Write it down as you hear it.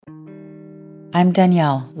I'm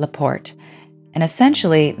Danielle Laporte, and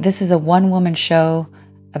essentially, this is a one-woman show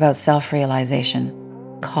about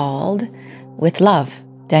self-realization called With Love,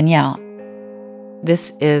 Danielle.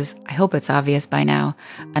 This is, I hope it's obvious by now,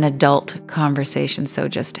 an adult conversation, so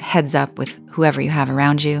just heads up with whoever you have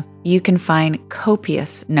around you. You can find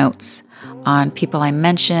copious notes on people I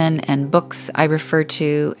mention and books I refer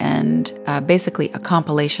to, and basically a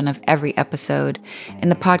compilation of every episode in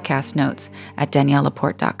the podcast notes at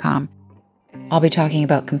daniellelaporte.com. I'll be talking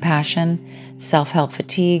about compassion, self-help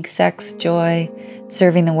fatigue, sex, joy,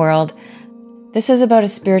 serving the world. This is about a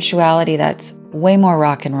spirituality that's way more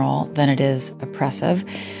rock and roll than it is oppressive.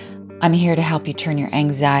 I'm here to help you turn your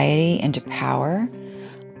anxiety into power.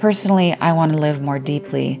 Personally, I want to live more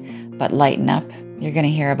deeply, but lighten up. You're going to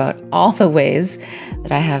hear about all the ways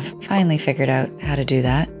that I have finally figured out how to do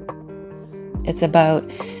that. It's about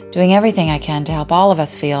doing everything I can to help all of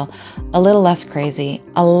us feel a little less crazy,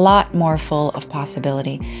 a lot more full of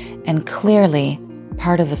possibility, and clearly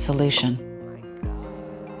part of the solution.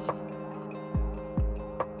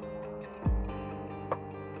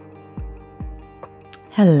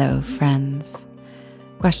 Hello, friends.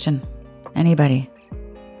 Question. Anybody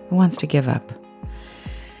who wants to give up?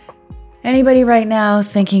 Anybody right now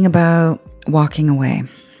thinking about walking away?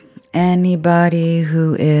 Anybody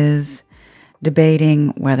who is debating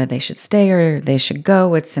whether they should stay or they should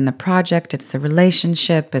go? It's in the project, it's the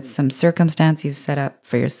relationship, it's some circumstance you've set up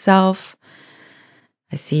for yourself.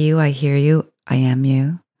 I see you, I hear you, I am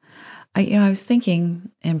you. I was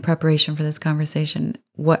thinking in preparation for this conversation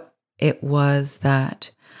what it was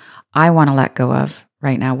that I want to let go of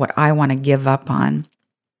right now, what I want to give up on.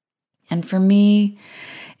 And for me,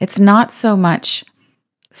 it's not so much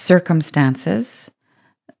circumstances.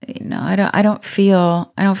 I don't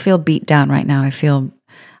feel beat down right now. I feel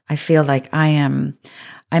like I'm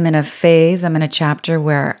in a phase, I'm in a chapter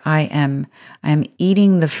where I'm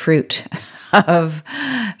eating the fruit of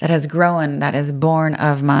that has grown, that is born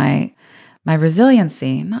of my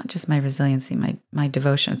resiliency, not just my resiliency, my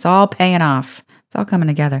devotion. It's all paying off. It's all coming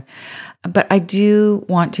together. But I do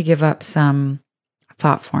want to give up some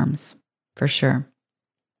thought forms for sure.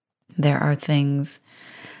 There are things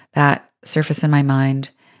that surface in my mind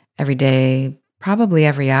every day, probably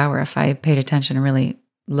every hour, if I paid attention and really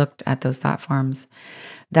looked at those thought forms,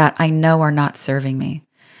 that I know are not serving me.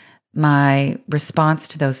 My response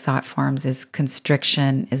to those thought forms is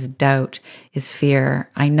constriction, is doubt, is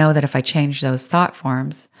fear. I know that if I change those thought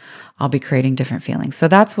forms, I'll be creating different feelings. So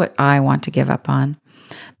that's what I want to give up on.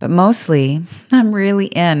 But mostly, I'm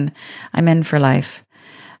in for life.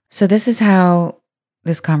 So this is how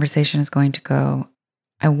this conversation is going to go.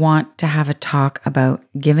 I want to have a talk about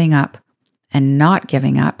giving up and not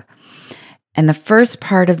giving up. And the first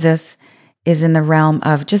part of this is in the realm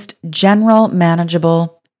of just general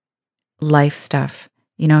manageable life stuff.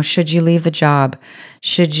 Should you leave the job?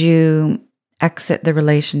 Should you exit the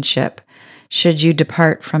relationship? Should you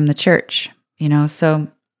depart from the church? So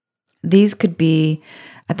these could be,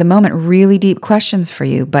 at the moment, really deep questions for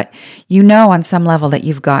you, but on some level that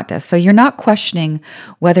you've got this. So you're not questioning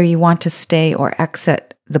whether you want to stay or exit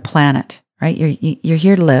the planet, right? You're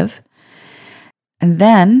here to live. And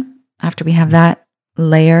then after we have that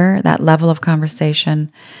layer, that level of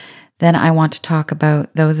conversation, then I want to talk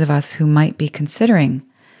about those of us who might be considering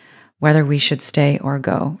whether we should stay or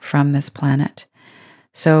go from this planet.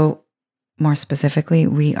 So more specifically,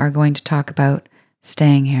 we are going to talk about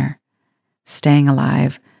staying here, staying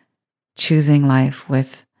alive, choosing life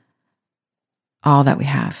with all that we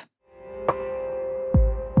have.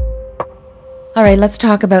 All right, let's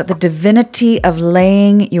talk about the divinity of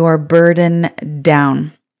laying your burden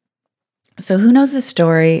down. So who knows the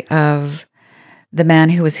story of the man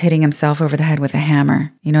who was hitting himself over the head with a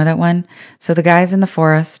hammer? You know that one? So the guy's in the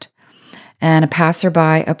forest and a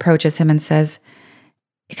passerby approaches him and says,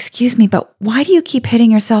 "Excuse me, but why do you keep hitting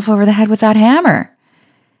yourself over the head with that hammer?"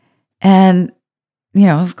 And,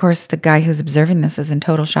 of course, the guy who's observing this is in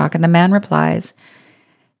total shock. And the man replies,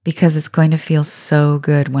 "Because it's going to feel so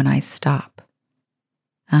good when I stop."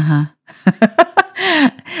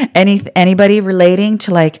 Anybody relating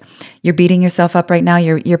to you're beating yourself up right now,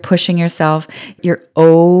 you're pushing yourself, you're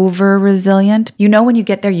over resilient. When you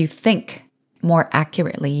get there, you think more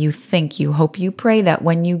accurately, you hope, you pray that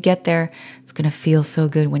when you get there, it's going to feel so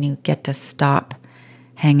good when you get to stop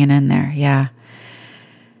hanging in there. Yeah.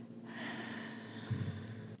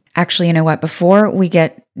 Actually, you know what? Before we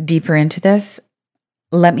get deeper into this,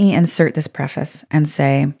 let me insert this preface and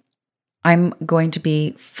say, I'm going to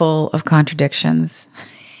be full of contradictions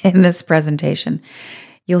in this presentation.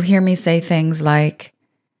 You'll hear me say things like,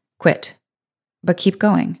 quit, but keep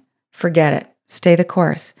going. Forget it. Stay the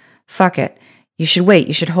course. Fuck it. You should wait.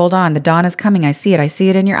 You should hold on. The dawn is coming. I see it. I see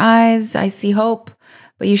it in your eyes. I see hope,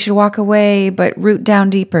 but you should walk away, but root down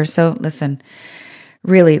deeper. So listen,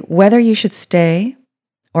 really, whether you should stay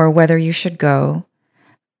or whether you should go,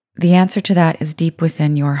 the answer to that is deep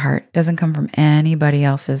within your heart. It doesn't come from anybody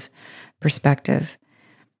else's perspective.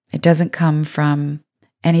 It doesn't come from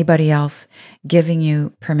anybody else giving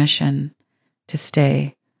you permission to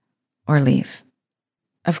stay or leave.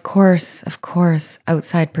 Of course,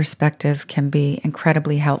 outside perspective can be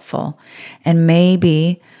incredibly helpful. And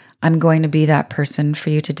maybe I'm going to be that person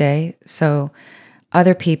for you today. So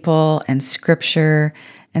other people and scripture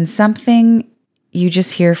and something you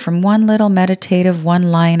just hear from one little meditative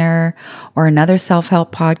one-liner or another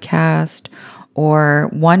self-help podcast or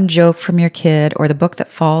one joke from your kid or the book that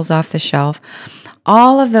falls off the shelf,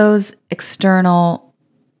 all of those external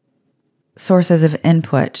sources of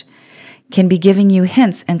input can be giving you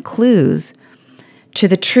hints and clues to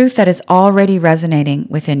the truth that is already resonating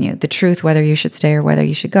within you, the truth whether you should stay or whether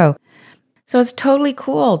you should go. So it's totally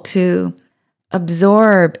cool to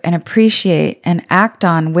absorb and appreciate and act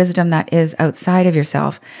on wisdom that is outside of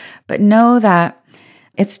yourself. But know that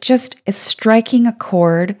it's striking a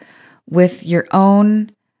chord with your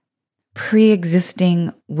own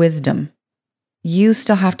pre-existing wisdom. You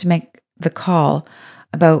still have to make the call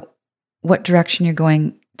about what direction you're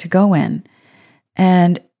going to go in.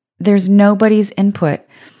 And there's nobody's input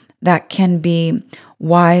that can be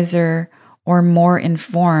wiser or more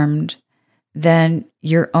informed than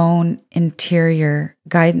your own interior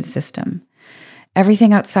guidance system.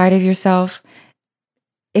 Everything outside of yourself,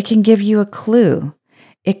 it can give you a clue.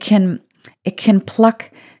 It can pluck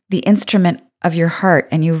the instrument of your heart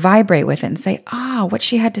and you vibrate with it and say, what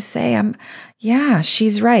she had to say,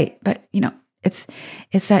 she's right. But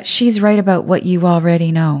it's that she's right about what you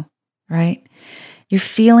already know, right? You're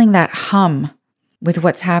feeling that hum with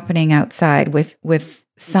what's happening outside with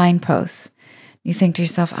signposts. You think to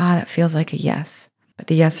yourself, that feels like a yes. But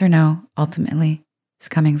the yes or no ultimately is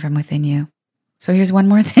coming from within you. So here's one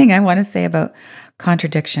more thing I want to say about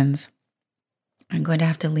contradictions. I'm going to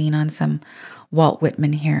have to lean on some Walt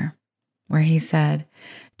Whitman here, where he said,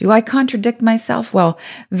 "Do I contradict myself? Well,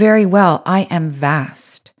 very well. I am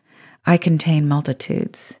vast. I contain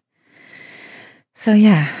multitudes." So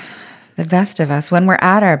the best of us, when we're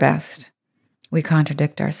at our best, we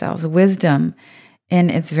contradict ourselves. Wisdom in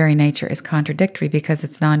its very nature is contradictory because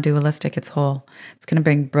it's non-dualistic, it's whole. It's going to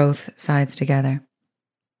bring both sides together.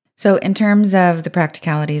 So in terms of the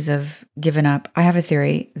practicalities of giving up, I have a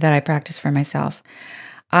theory that I practice for myself.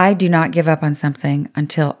 I do not give up on something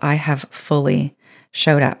until I have fully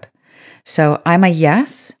showed up. So I'm a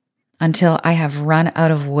yes until I have run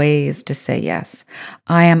out of ways to say yes.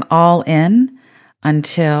 I am all in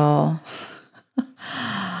until,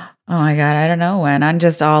 oh my God, I don't know when. I'm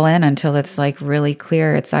just all in until it's like really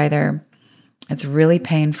clear. It's really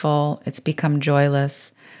painful. It's become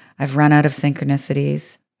joyless. I've run out of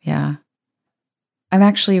synchronicities. Yeah. I'm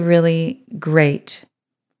actually really great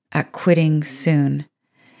at quitting soon.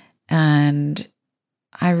 And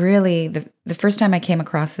the first time I came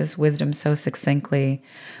across this wisdom so succinctly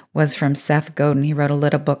was from Seth Godin. He wrote a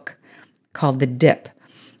little book called The Dip,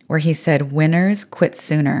 where he said, winners quit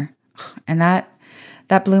sooner. And that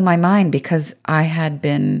blew my mind because I had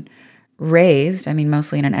been raised,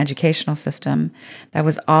 mostly in an educational system that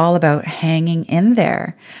was all about hanging in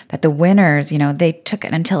there, that the winners, they took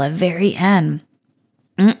it until the very end.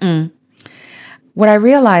 What I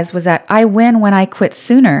realized was that I win when I quit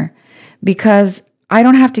sooner because I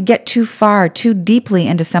don't have to get too far, too deeply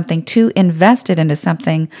into something, too invested into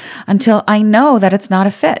something until I know that it's not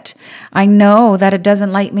a fit. I know that it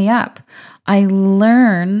doesn't light me up. I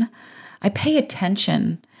pay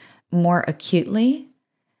attention more acutely,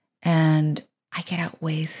 and I get out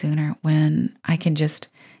way sooner when I can just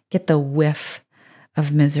get the whiff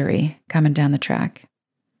of misery coming down the track.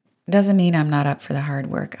 It doesn't mean I'm not up for the hard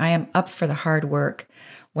work. I am up for the hard work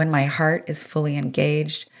when my heart is fully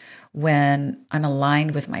engaged, when I'm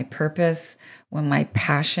aligned with my purpose, when my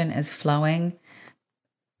passion is flowing.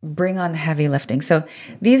 Bring on the heavy lifting. So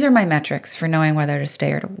these are my metrics for knowing whether to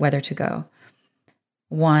stay or whether to go.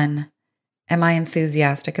 1, am I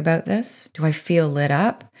enthusiastic about this? Do I feel lit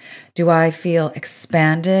up? Do I feel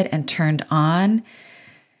expanded and turned on?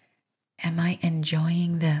 Am I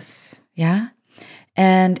enjoying this? Yeah.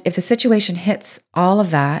 And if the situation hits all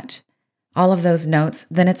of that, all of those notes,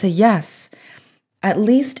 then it's a yes. At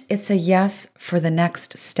least it's a yes for the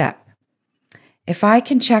next step. If I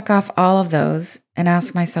can check off all of those and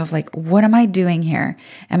ask myself, what am I doing here?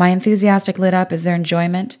 Am I enthusiastic, lit up? Is there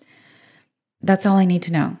enjoyment? That's all I need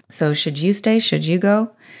to know. So should you stay? Should you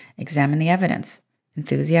go? Examine the evidence.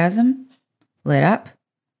 Enthusiasm, lit up,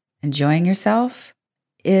 enjoying yourself,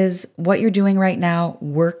 is what you're doing right now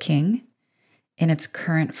working in its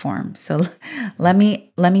current form? So let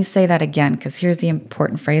me say that again, because here's the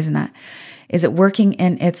important phrase in that. Is it working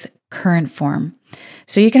in its current form?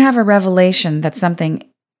 So you can have a revelation that something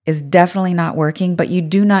is definitely not working, but you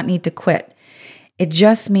do not need to quit. It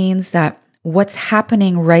just means that what's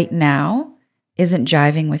happening right now isn't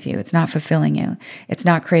jiving with you. It's not fulfilling you. It's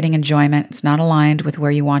not creating enjoyment. It's not aligned with where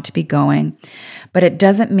you want to be going. But it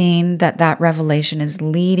doesn't mean that that revelation is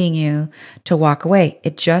leading you to walk away.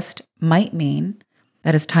 It just might mean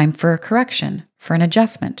that it's time for a correction, for an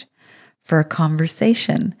adjustment, for a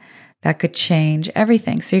conversation that could change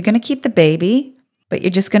everything. So you're going to keep the baby, but you're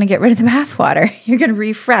just going to get rid of the bathwater. You're going to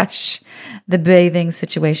refresh the bathing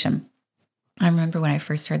situation. I remember when I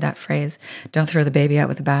first heard that phrase, don't throw the baby out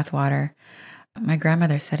with the bathwater. My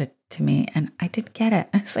grandmother said it to me and I didn't get it.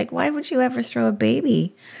 I was like, why would you ever throw a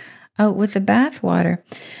baby out with the bathwater?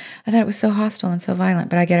 I thought it was so hostile and so violent,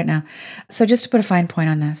 but I get it now. So just to put a fine point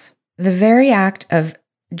on this, the very act of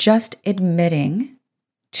just admitting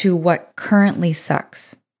to what currently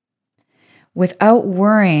sucks without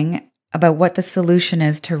worrying about what the solution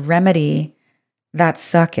is to remedy that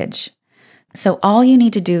suckage. So all you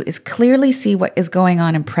need to do is clearly see what is going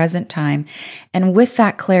on in present time. And with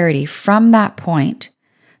that clarity, from that point,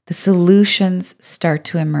 the solutions start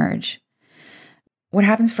to emerge. What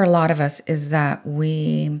happens for a lot of us is that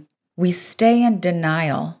we stay in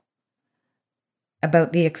denial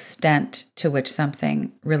about the extent to which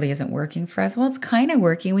something really isn't working for us. Well, it's kind of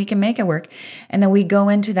working. We can make it work. And then we go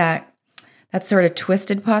into that sort of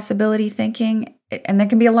twisted possibility thinking. And there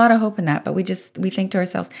can be a lot of hope in that, but we think to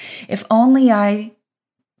ourselves, if only I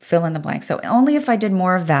fill in the blank. So only if I did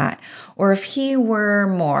more of that, or if he were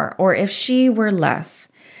more, or if she were less,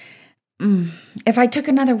 if I took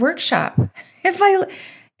another workshop,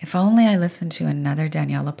 if only I listened to another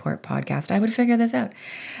Danielle Laporte podcast, I would figure this out.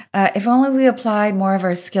 If only we applied more of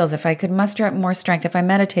our skills, if I could muster up more strength, if I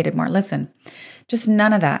meditated more. Listen, just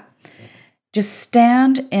none of that. Just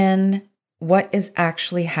stand in what is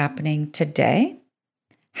actually happening today,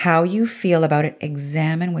 how you feel about it.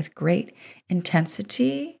 Examine with great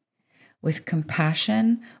intensity, with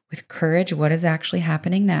compassion, with courage, what is actually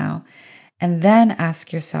happening now. And then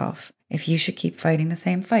ask yourself if you should keep fighting the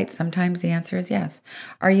same fight. Sometimes the answer is yes.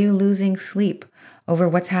 Are you losing sleep over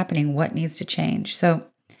what's happening? What needs to change? So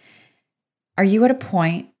are you at a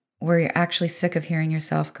point where you're actually sick of hearing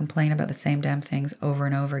yourself complain about the same damn things over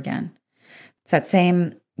and over again? It's that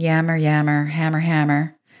same yammer,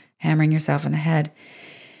 hammer, hammering yourself in the head.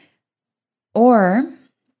 Or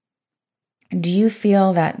do you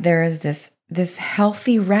feel that there is this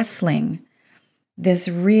healthy wrestling, this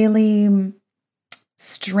really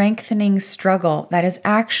strengthening struggle that is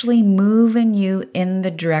actually moving you in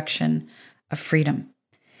the direction of freedom?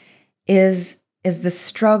 Is the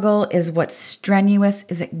struggle, is what's strenuous,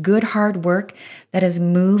 is it good hard work that is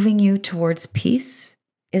moving you towards peace?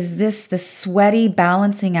 Is this the sweaty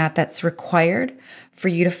balancing act that's required for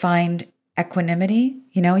you to find equanimity?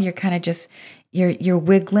 You know, you're kind of just, you're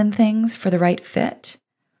wiggling things for the right fit.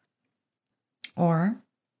 Or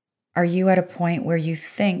are you at a point where you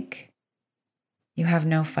think you have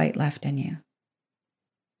no fight left in you?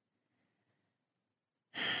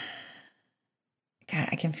 God,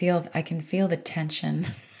 I can feel the tension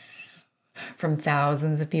from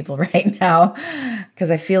thousands of people right now, because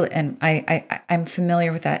I feel it, and I'm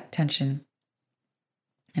familiar with that tension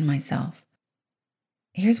in myself.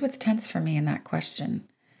 Here's what's tense for me in that question.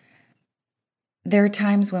 There are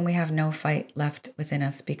times when we have no fight left within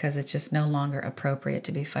us because it's just no longer appropriate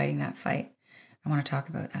to be fighting that fight. I want to talk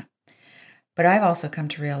about that. But I've also come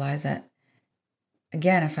to realize that,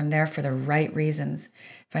 again, if I'm there for the right reasons,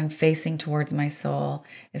 if I'm facing towards my soul,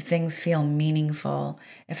 if things feel meaningful,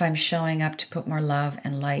 if I'm showing up to put more love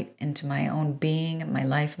and light into my own being, my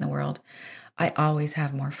life in the world, I always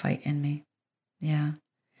have more fight in me. Yeah.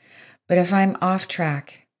 But if I'm off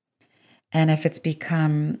track, and if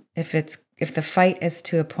the fight is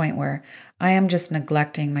to a point where I am just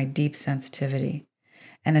neglecting my deep sensitivity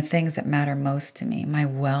and the things that matter most to me, my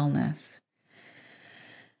wellness,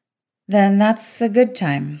 then that's a good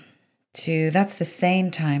time that's the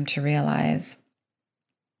same time to realize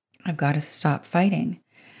I've got to stop fighting.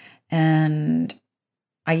 And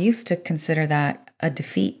I used to consider that a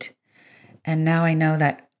defeat. And now I know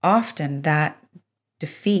that often that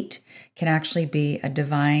defeat can actually be a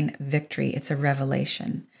divine victory. It's a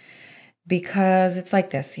revelation. Because it's like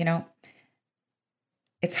this,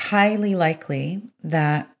 it's highly likely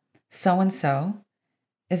that so-and-so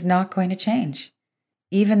is not going to change,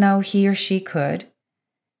 even though he or she could,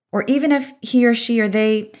 or even if he or she or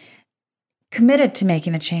they committed to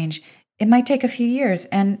making the change, it might take a few years.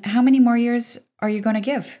 And how many more years are you going to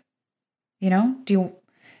give? Do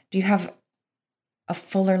you have a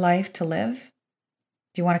fuller life to live?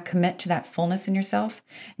 Do you want to commit to that fullness in yourself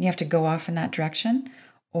and you have to go off in that direction?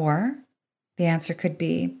 Or the answer could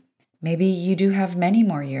be maybe you do have many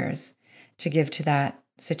more years to give to that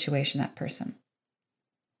situation, that person.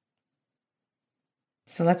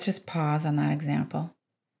 So let's just pause on that example.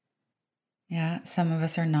 Yeah, some of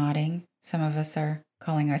us are nodding. Some of us are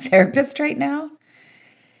calling our therapist right now.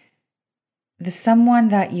 The someone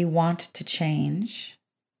that you want to change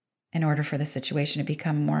in order for the situation to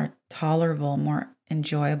become more tolerable, more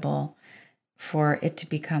enjoyable, for it to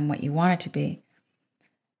become what you want it to be,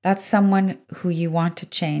 that's someone who you want to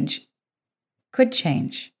change could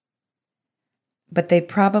change. But they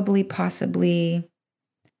probably, possibly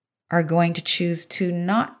are going to choose to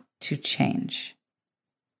not to change.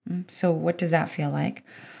 So what does that feel like?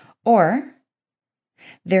 Or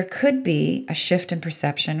there could be a shift in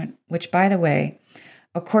perception, which, by the way,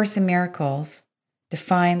 A Course in Miracles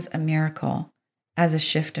defines a miracle as a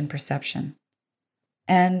shift in perception.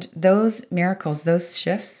 And those miracles, those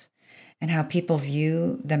shifts, and how people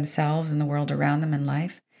view themselves and the world around them in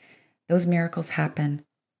life, those miracles happen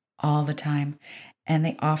all the time. And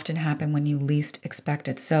they often happen when you least expect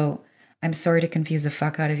it. So I'm sorry to confuse the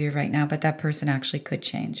fuck out of you right now, but that person actually could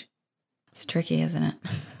change. It's tricky, isn't it?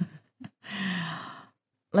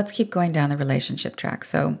 Let's keep going down the relationship track.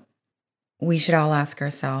 So we should all ask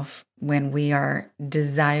ourselves, when we are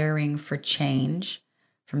desiring for change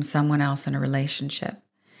from someone else in a relationship,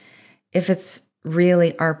 if it's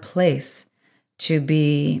really our place to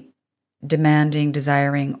be demanding,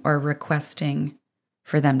 desiring, or requesting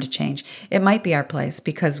for them to change. It might be our place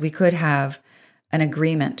because we could have an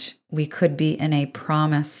agreement. We could be in a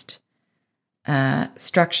promised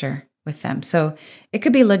structure with them. So it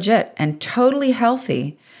could be legit and totally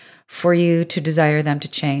healthy for you to desire them to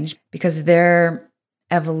change, because their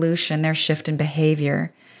evolution, their shift in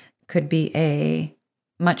behavior could be a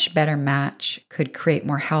much better match, could create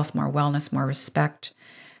more health, more wellness, more respect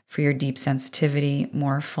for your deep sensitivity,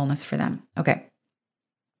 more fullness for them. Okay.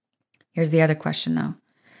 Here's the other question though.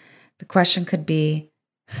 The question could be,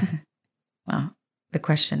 well, the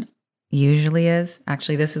question usually is,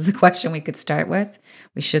 actually, this is a question we could start with.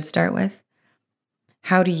 We should start with.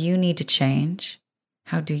 How do you need to change?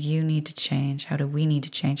 How do you need to change? How do we need to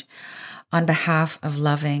change on behalf of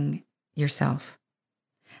loving yourself?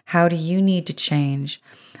 How do you need to change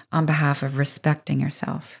on behalf of respecting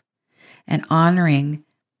yourself and honoring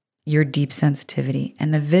your deep sensitivity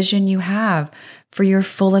and the vision you have for your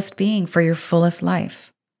fullest being, for your fullest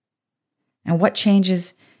life? And what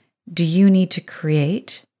changes do you need to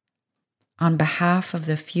create on behalf of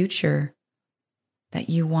the future that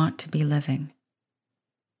you want to be living?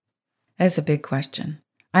 That's a big question.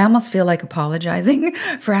 I almost feel like apologizing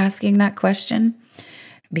for asking that question,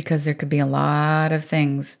 because there could be a lot of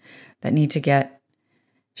things that need to get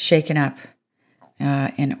shaken up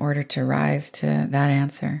in order to rise to that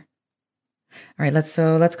answer. All right, let's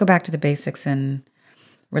go back to the basics in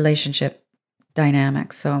relationship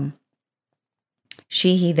dynamics. So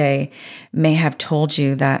she, he, they may have told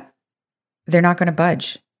you that they're not going to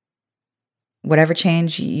budge. Whatever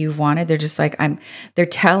change you've wanted, they're just like, they're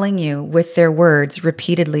telling you with their words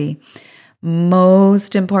repeatedly.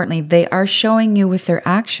 Most importantly, they are showing you with their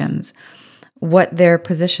actions what their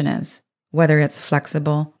position is, whether it's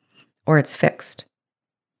flexible or it's fixed.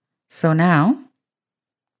 So now,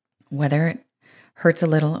 whether it hurts a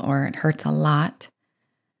little or it hurts a lot,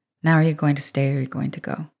 now are you going to stay or are you going to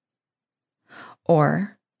go?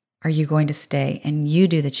 Or are you going to stay and you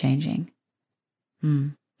do the changing?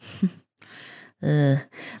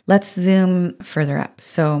 Let's zoom further up.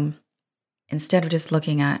 So instead of just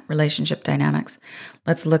looking at relationship dynamics,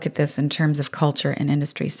 let's look at this in terms of culture and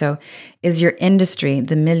industry. So is your industry,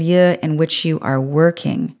 the milieu in which you are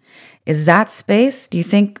working, is that space, do you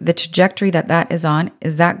think the trajectory that is on,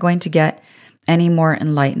 is that going to get any more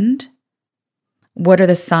enlightened? What are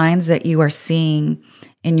the signs that you are seeing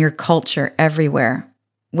in your culture everywhere?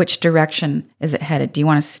 Which direction is it headed? Do you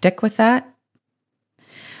want to stick with that?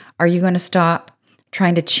 Are you going to stop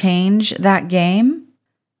trying to change that game?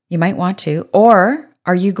 You might want to. Or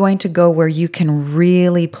are you going to go where you can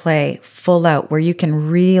really play full out, where you can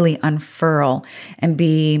really unfurl and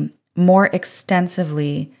be more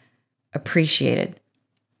extensively appreciated?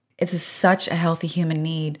 It's such a healthy human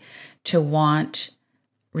need to want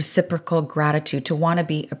reciprocal gratitude, to want to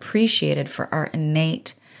be appreciated for our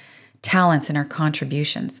innate talents and our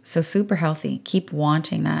contributions. So super healthy. Keep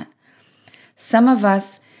wanting that. Some of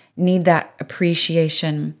us need that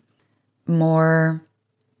appreciation more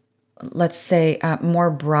let's say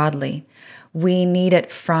more broadly. We need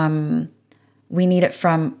it from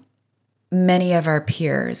many of our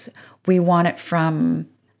peers. We want it from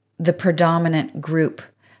the predominant group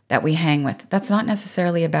that we hang with. That's not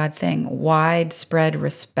necessarily a bad thing. Widespread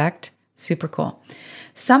respect, super cool.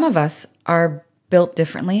 Some of us are built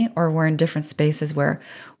differently, or we're in different spaces where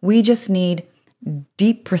we just need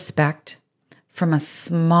deep respect from a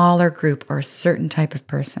smaller group or a certain type of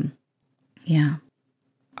person. Yeah.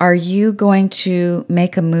 Are you going to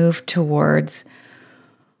make a move towards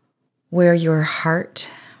where your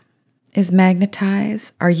heart is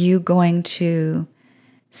magnetized? Are you going to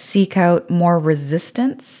seek out more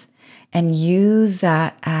resistance and use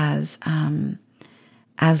that as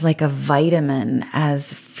like a vitamin,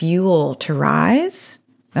 as fuel to rise?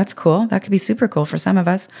 That's cool. That could be super cool for some of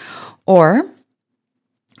us. Or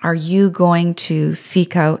are you going to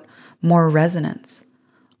seek out more resonance?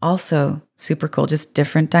 Also super cool, just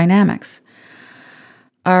different dynamics.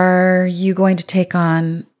 Are you going to take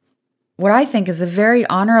on what I think is a very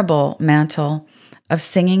honorable mantle of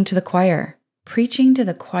singing to the choir? Preaching to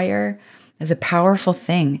the choir is a powerful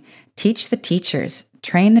thing. Teach the teachers,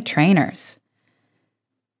 train the trainers.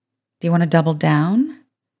 Do you want to double down?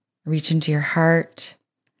 Reach into your heart,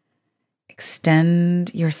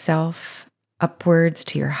 extend yourself upwards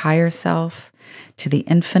to your higher self, to the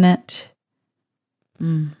infinite.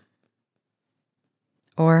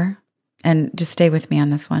 Or, and just stay with me on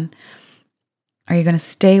this one, are you going to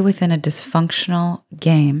stay within a dysfunctional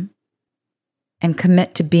game and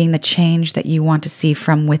commit to being the change that you want to see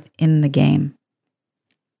from within the game?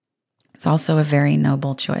 It's also a very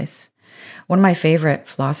noble choice. One of my favorite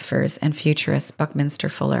philosophers and futurists, Buckminster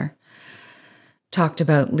Fuller, talked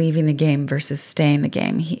about leaving the game versus staying the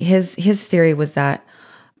game. His theory was that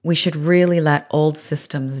we should really let old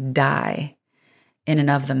systems die in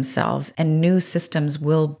and of themselves, and new systems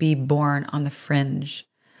will be born on the fringe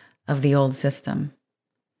of the old system.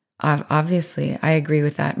 Obviously, I agree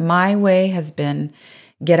with that. My way has been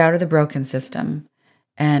get out of the broken system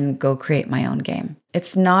and go create my own game.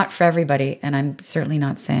 It's not for everybody, and I'm certainly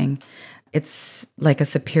not saying it's like a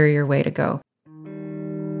superior way to go. I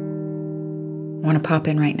want to pop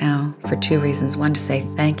in right now for two reasons. One, to say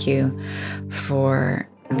thank you for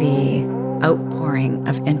the outpouring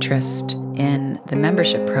of interest in the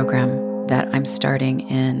membership program that I'm starting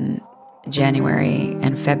in January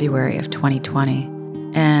and February of 2020.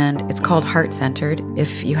 And it's called Heart Centered.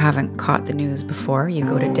 If you haven't caught the news before, you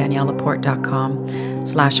go to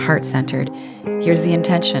daniellelaporte.com/heart-centered. Here's the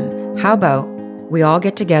intention. How about we all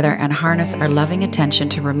get together and harness our loving attention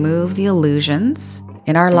to remove the illusions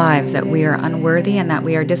in our lives that we are unworthy and that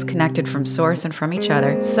we are disconnected from source and from each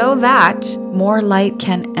other, so that more light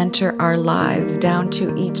can enter our lives down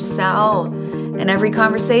to each cell and every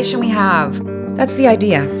conversation we have. That's the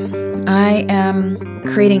idea. I am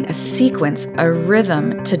creating a sequence, a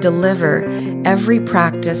rhythm to deliver every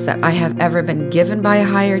practice that I have ever been given by a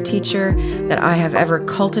higher teacher, that I have ever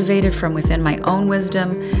cultivated from within my own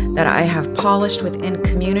wisdom, that I have polished within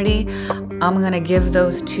community. I'm going to give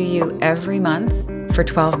those to you every month for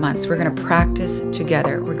 12 months. We're going to practice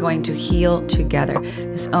together. We're going to heal together.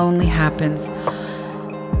 This only happens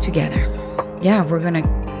together. Yeah, we're going to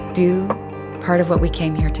do part of what we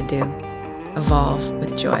came here to do. Evolve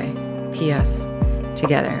with joy. P.S.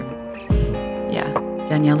 Together. Yeah.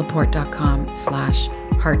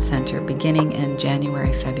 daniellelaporte.com/heart-center, beginning in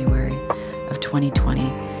January, February of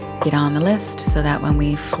 2020. Get on the list so that when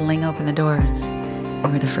we fling open the doors, you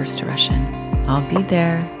are the first to rush in. I'll be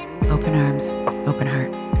there. Open arms, open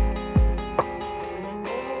heart.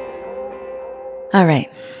 All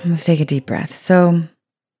right, let's take a deep breath. So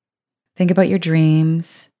think about your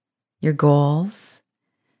dreams, your goals,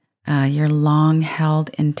 your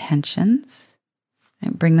long-held intentions.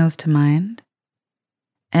 Right? Bring those to mind.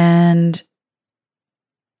 And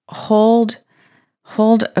hold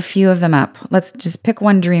a few of them up. Let's just pick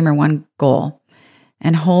one dream or one goal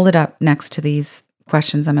and hold it up next to these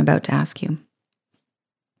questions I'm about to ask you.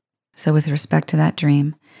 So with respect to that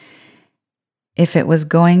dream, if it was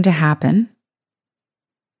going to happen,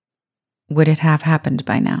 would it have happened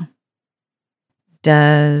by now?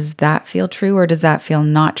 Does that feel true, or does that feel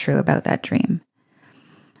not true about that dream?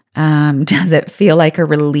 Does it feel like a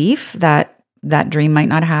relief that that dream might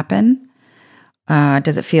not happen?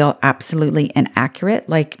 Does it feel absolutely inaccurate,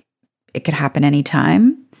 like it could happen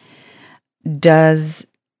anytime? Does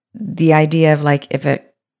the idea of like if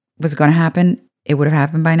it was going to happen, it would have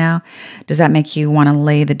happened by now, does that make you want to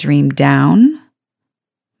lay the dream down?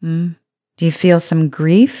 Do you feel some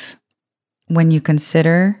grief when you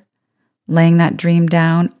consider laying that dream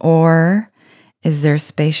down? Or is there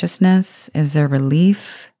spaciousness? Is there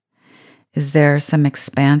relief? Is there some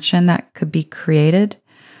expansion that could be created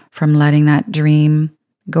from letting that dream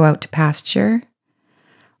go out to pasture?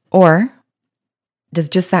 Or does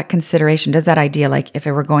just that consideration, does that idea, like if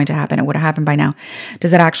it were going to happen, it would have happened by now,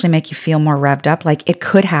 does it actually make you feel more revved up? Like it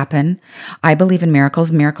could happen. I believe in miracles.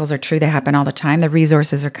 Miracles are true. They happen all the time. The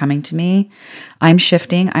resources are coming to me. I'm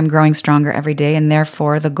shifting. I'm growing stronger every day. And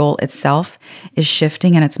therefore, the goal itself is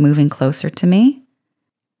shifting and it's moving closer to me.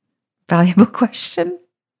 Valuable question.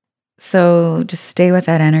 So just stay with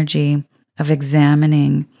that energy of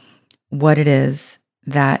examining what it is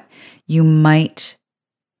that you might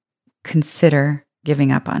consider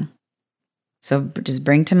giving up on. So just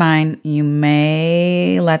bring to mind, you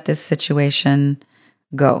may let this situation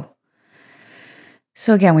go.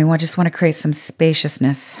 So again, we just want to create some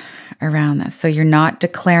spaciousness around this. So you're not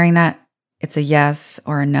declaring that it's a yes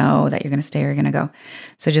or a no, that you're going to stay or you're going to go.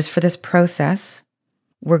 So just for this process,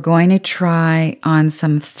 we're going to try on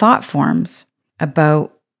some thought forms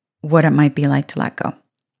about what it might be like to let go.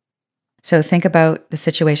 So think about the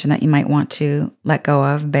situation that you might want to let go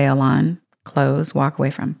of, bail on, close, walk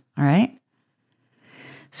away from. All right?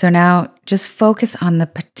 So now just focus on the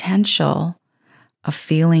potential of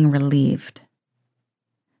feeling relieved.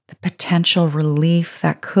 The potential relief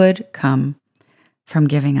that could come from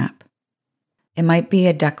giving up. It might be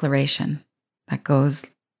a declaration that goes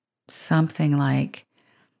something like,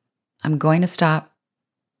 I'm going to stop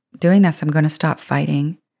doing this. I'm going to stop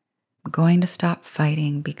fighting. I'm going to stop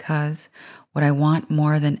fighting because what I want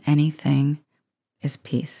more than anything is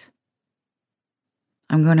peace.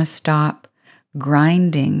 I'm going to stop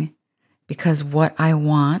grinding because what I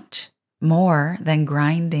want more than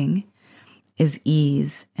grinding is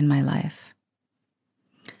ease in my life.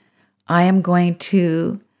 I am going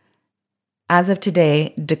to, as of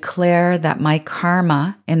today, declare that my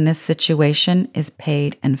karma in this situation is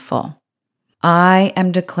paid in full. I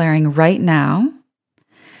am declaring right now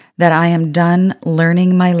that I am done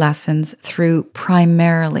learning my lessons through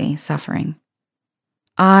primarily suffering.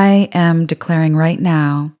 I am declaring right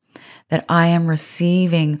now that I am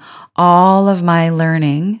receiving all of my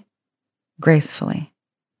learning gracefully.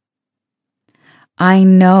 I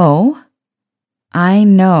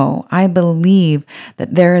believe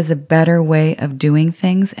that there is a better way of doing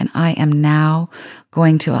things, and I am now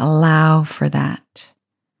going to allow for that.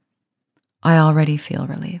 I already feel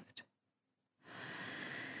relieved.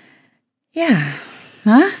 Yeah.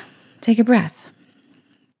 Take a breath.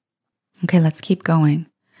 Okay, let's keep going.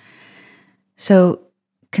 So,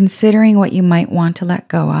 considering what you might want to let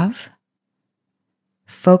go of,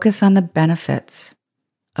 focus on the benefits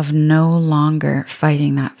of no longer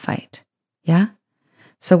fighting that fight. Yeah?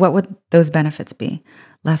 So what would those benefits be?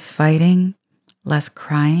 Less fighting, less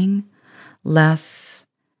crying, less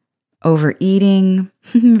overeating,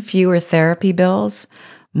 fewer therapy bills,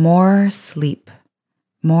 more sleep,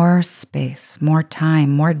 more space, more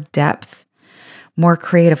time, more depth, more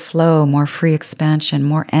creative flow, more free expansion,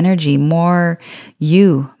 more energy, more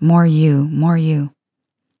you.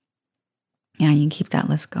 Yeah, you can keep that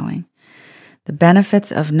list going. The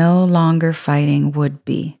benefits of no longer fighting would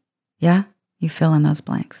be, yeah? You fill in those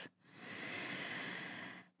blanks.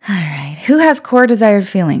 All right. Who has core desired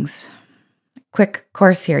feelings? Quick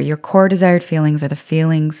course here. Your core desired feelings are the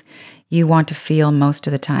feelings you want to feel most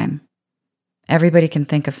of the time. Everybody can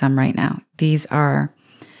think of some right now. These are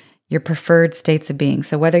your preferred states of being.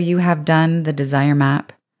 So whether you have done the desire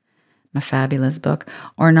map, my fabulous book,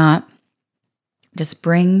 or not, just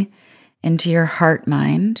bring into your heart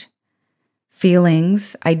mind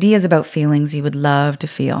feelings, ideas about feelings you would love to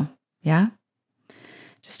feel. Yeah?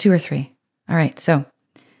 Just 2 or 3. All right. So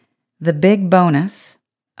the big bonus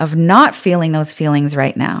of not feeling those feelings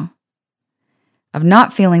right now, of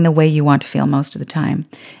not feeling the way you want to feel most of the time,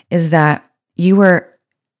 is that you are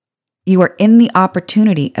in the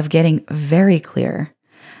opportunity of getting very clear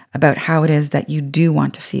about how it is that you do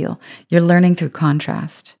want to feel. You're learning through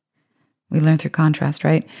contrast. We learn through contrast,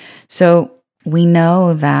 right? So we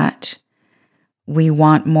know that we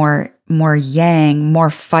want more yang, more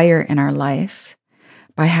fire in our life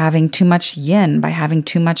by having too much yin, by having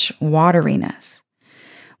too much wateriness.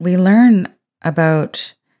 We learn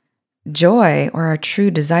about joy, or our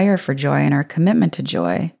true desire for joy and our commitment to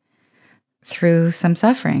joy, through some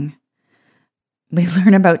suffering. We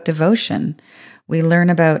learn about devotion. We learn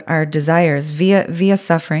about our desires via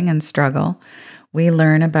suffering and struggle. We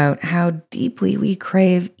learn about how deeply we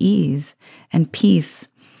crave ease and peace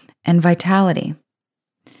and vitality.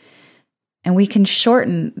 And we can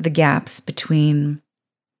shorten the gaps between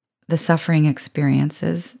the suffering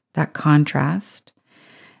experiences, that contrast,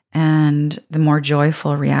 and the more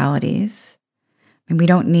joyful realities. And we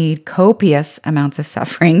don't need copious amounts of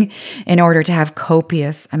suffering in order to have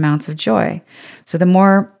copious amounts of joy. So the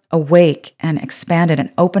more awake and expanded and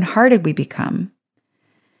open-hearted we become,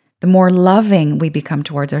 the more loving we become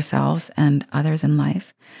towards ourselves and others in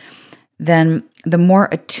life, then the more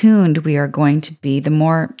attuned we are going to be, the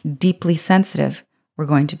more deeply sensitive we're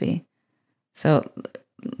going to be. So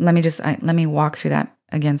let me walk through that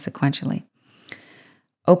again sequentially.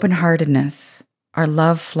 Open-heartedness, our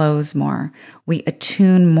love flows more. We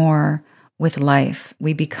attune more with life.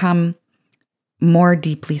 We become more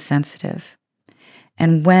deeply sensitive.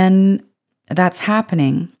 And when that's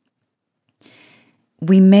happening,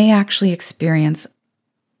 we may actually experience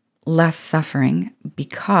less suffering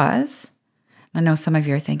because, I know some of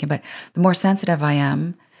you are thinking, but the more sensitive I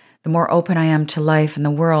am, the more open I am to life and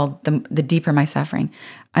the world, the deeper my suffering.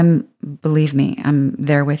 Believe me, I'm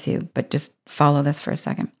there with you, but just follow this for a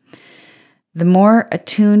second. The more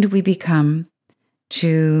attuned we become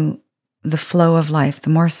to the flow of life, the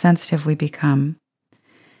more sensitive we become,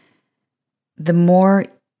 the more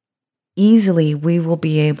easily we will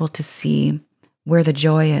be able to see where the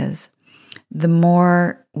joy is, the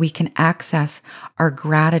more we can access our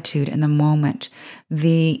gratitude in the moment,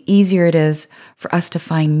 the easier it is for us to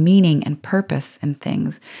find meaning and purpose in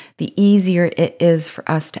things, the easier it is for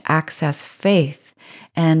us to access faith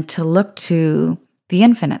and to look to the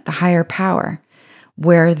infinite, the higher power,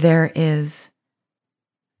 where there is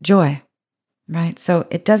joy, right? So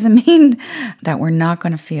it doesn't mean that we're not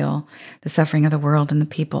going to feel the suffering of the world and the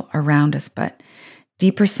people around us, but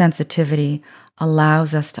deeper sensitivity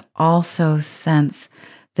allows us to also sense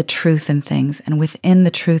the truth in things. And within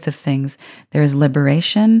the truth of things, there is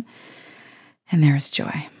liberation and there is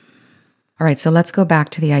joy. All right, so let's go back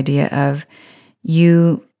to the idea of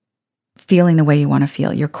you feeling the way you want to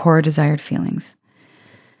feel, your core desired feelings.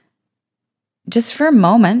 Just for a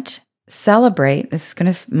moment, celebrate,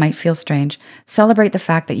 might feel strange, celebrate the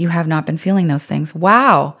fact that you have not been feeling those things.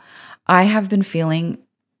 Wow, I have been feeling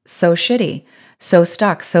so shitty, so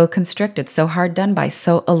stuck, so constricted, so hard done by,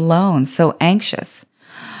 so alone, so anxious.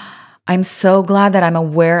 I'm so glad that I'm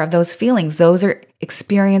aware of those feelings. Those are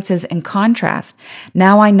experiences in contrast.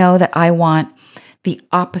 Now I know that I want the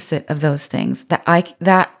opposite of those things,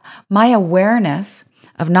 that my awareness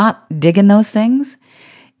of not digging those things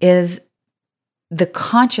is the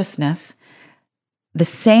consciousness, the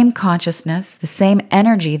same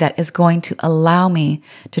energy that is going to allow me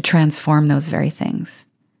to transform those very things.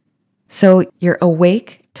 So you're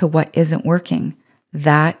awake to what isn't working.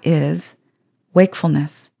 That is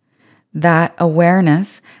wakefulness. That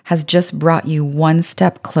awareness has just brought you one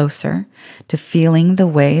step closer to feeling the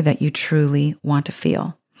way that you truly want to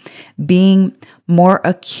feel. Being more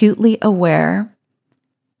acutely aware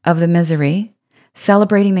of the misery,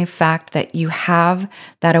 celebrating the fact that you have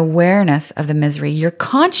that awareness of the misery. You're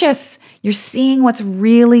conscious. You're seeing what's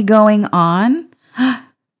really going on.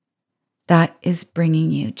 That is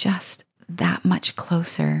bringing you just that much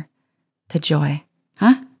closer to joy.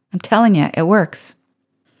 I'm telling you, it works.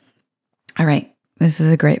 All right, this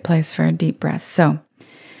is a great place for a deep breath. So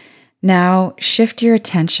now shift your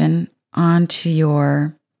attention onto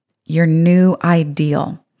your new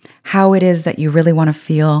ideal, how it is that you really want to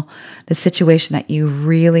feel, the situation that you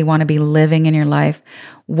really want to be living in your life,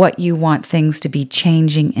 what you want things to be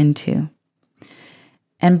changing into.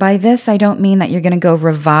 And by this, I don't mean that you're going to go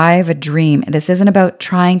revive a dream. This isn't about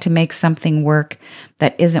trying to make something work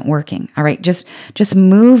that isn't working. All right. Just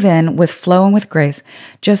move in with flow and with grace.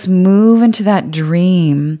 Just move into that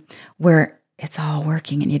dream where it's all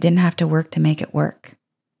working and you didn't have to work to make it work.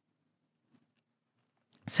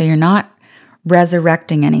 So you're not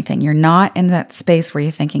resurrecting anything. You're not in that space where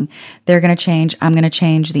you're thinking, they're going to change, I'm going to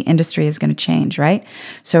change, the industry is going to change, right?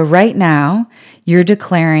 So right now, you're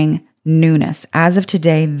declaring newness. As of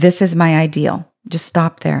today, this is my ideal. Just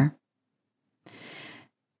stop there.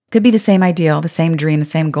 Could be the same ideal, the same dream, the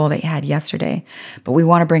same goal that you had yesterday, but we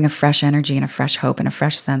want to bring a fresh energy and a fresh hope and a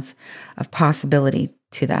fresh sense of possibility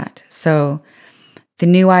to that. So the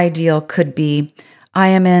new ideal could be, I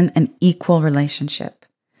am in an equal relationship.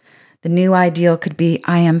 The new ideal could be,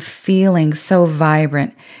 I am feeling so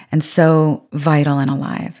vibrant and so vital and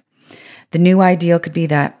alive. The new ideal could be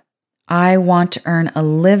that I want to earn a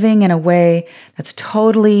living in a way that's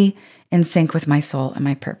totally in sync with my soul and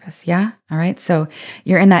my purpose. Yeah? All right. So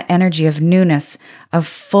you're in that energy of newness, of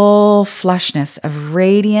full fleshness, of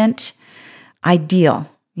radiant ideal.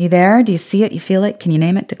 You there? Do you see it? You feel it? Can you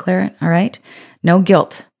name it? Declare it? All right. No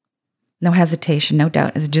guilt, no hesitation, no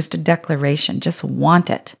doubt. It's just a declaration. Just want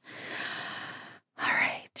it. All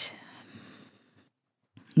right.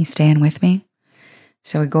 You staying with me?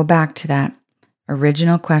 So we go back to that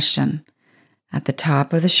original question at the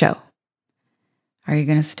top of the show. Are you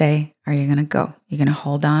going to stay? Are you going to go? You're going to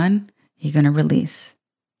hold on? You're going to release?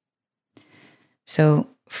 So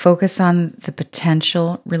focus on the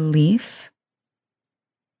potential relief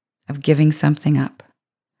of giving something up.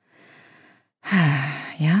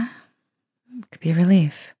 Yeah, it could be a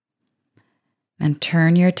relief. Then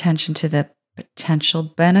turn your attention to the potential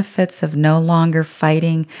benefits of no longer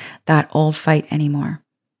fighting that old fight anymore.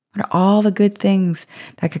 What are all the good things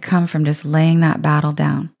that could come from just laying that battle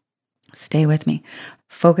down? Stay with me.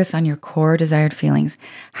 Focus on your core desired feelings,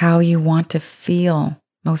 how you want to feel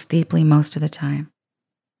most deeply most of the time.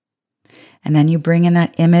 And then you bring in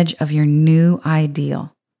that image of your new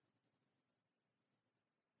ideal.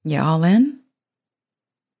 You all in?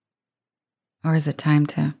 Or is it time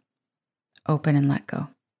to open and let go?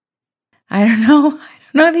 I don't know.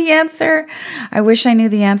 I don't know the answer. I wish I knew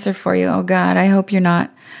the answer for you. Oh God, I hope you're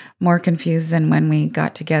not more confused than when we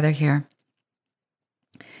got together here.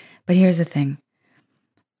 But here's the thing.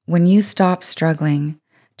 When you stop struggling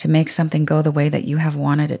to make something go the way that you have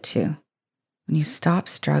wanted it to, when you stop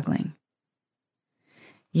struggling,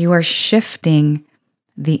 you are shifting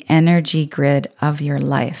the energy grid of your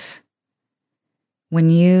life. When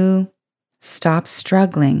you stop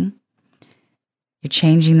struggling, you're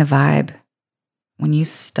changing the vibe. When you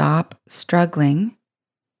stop struggling,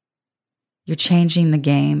 you're changing the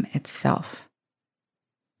game itself.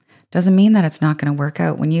 Doesn't mean that it's not going to work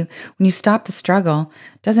out. When you stop the struggle,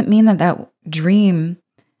 doesn't mean that that dream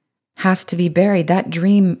has to be buried. That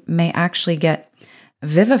dream may actually get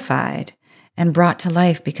vivified and brought to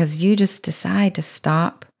life because you just decide to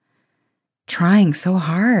stop trying so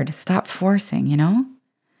hard, stop forcing,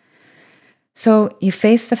 So you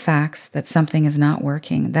face the facts that something is not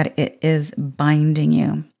working, that it is binding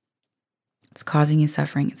you. It's causing you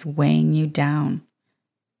suffering. It's weighing you down.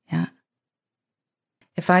 Yeah.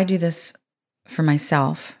 If I do this for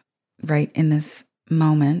myself, right in this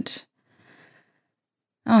moment,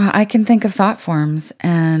 I can think of thought forms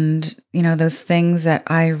and, those things that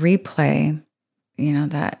I replay,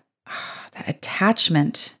 that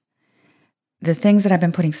attachment, the things that I've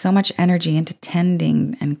been putting so much energy into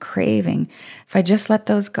tending and craving. If I just let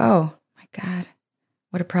those go, my God,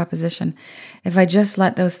 what a proposition. If I just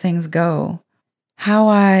let those things go, how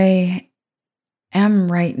I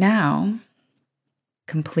am right now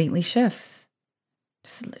completely shifts.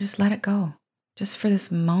 Just let it go. Just for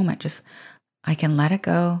this moment, I can let it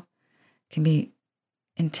go. Can be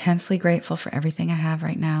intensely grateful for everything I have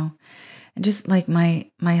right now. And just like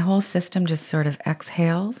my whole system just sort of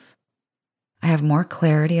exhales. I have more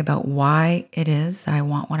clarity about why it is that I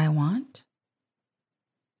want what I want.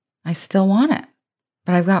 I still want it,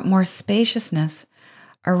 but I've got more spaciousness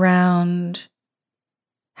around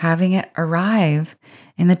having it arrive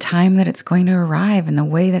in the time that it's going to arrive, in the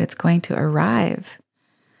way that it's going to arrive.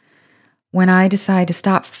 When I decide to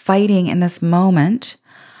stop fighting in this moment,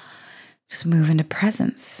 just move into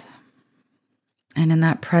presence. And in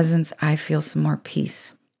that presence, I feel some more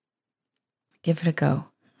peace. Give it a go.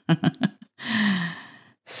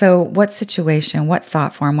 So what situation, what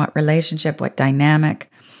thought form, what relationship, what dynamic,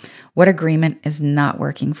 what agreement is not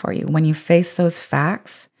working for you? When you face those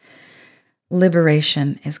facts,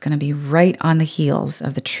 liberation is going to be right on the heels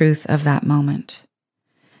of the truth of that moment.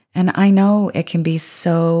 And I know it can be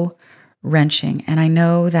so wrenching. And I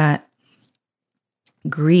know that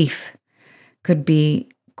grief could be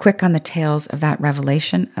quick on the tails of that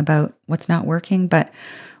revelation about what's not working. But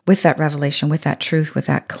with that revelation, with that truth, with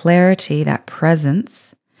that clarity, that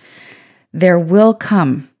presence, there will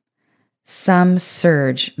come some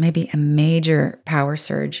surge, maybe a major power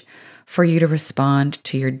surge, for you to respond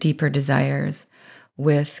to your deeper desires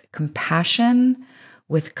with compassion,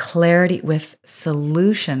 with clarity, with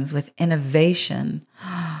solutions, with innovation.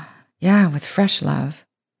 Yeah, with fresh love.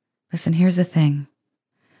 Listen, here's the thing.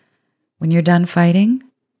 When you're done fighting,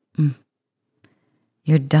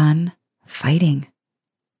 you're done fighting.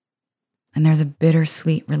 And there's a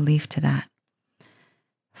bittersweet relief to that.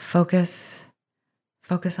 Focus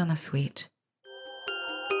on the sweet.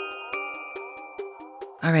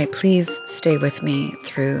 All right, please stay with me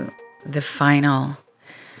through the final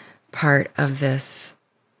part of this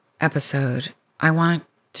episode. I want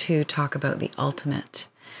to talk about the ultimate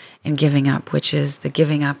in giving up, which is the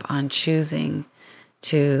giving up on choosing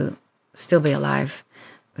to still be alive.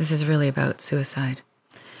 This is really about suicide.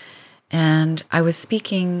 And I was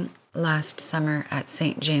speaking last summer at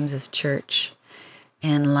St. James's Church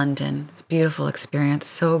in London. It's a beautiful experience.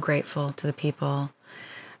 So grateful to the people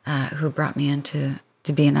who brought me in to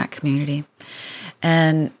be in that community.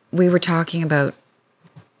 And we were talking about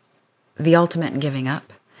the ultimate in giving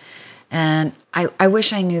up. And I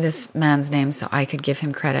wish I knew this man's name so I could give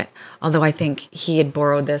him credit, although I think he had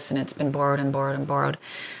borrowed this and it's been borrowed and borrowed and borrowed.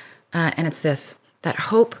 And it's this, that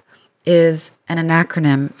hope is an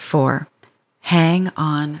acronym for hang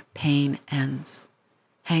on, pain ends.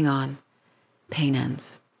 Hang on, pain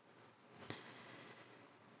ends.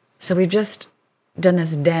 So we've just done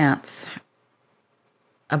this dance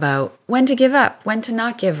about when to give up, when to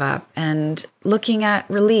not give up, and looking at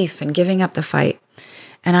relief and giving up the fight.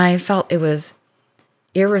 And I felt it was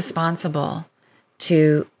irresponsible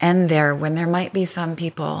to end there when there might be some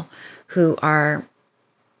people who are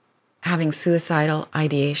having suicidal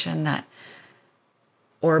ideation that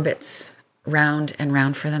orbits round and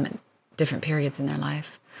round for them at different periods in their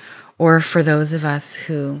life. Or for those of us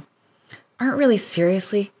who aren't really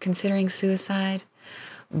seriously considering suicide,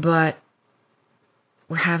 but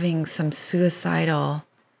we're having some suicidal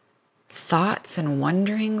thoughts and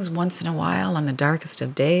wonderings once in a while on the darkest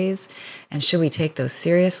of days. And should we take those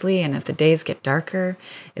seriously? And if the days get darker,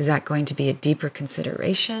 is that going to be a deeper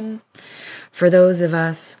consideration? For those of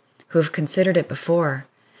us who have considered it before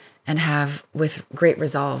and have, with great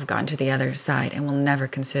resolve, gone to the other side and will never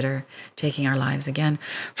consider taking our lives again.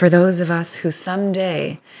 For those of us who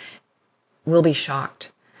someday will be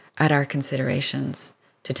shocked at our considerations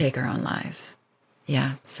to take our own lives.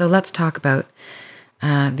 Yeah, so let's talk about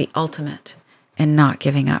the ultimate in not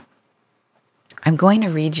giving up. I'm going to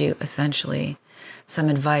read you essentially some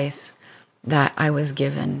advice that I was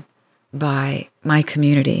given by my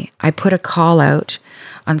community. I put a call out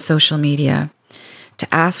on social media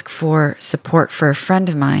to ask for support for a friend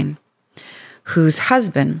of mine whose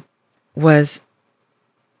husband was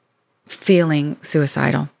feeling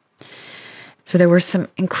suicidal. So there were some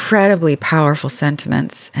incredibly powerful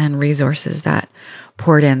sentiments and resources that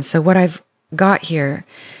poured in. So what I've got here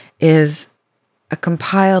is a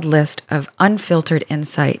compiled list of unfiltered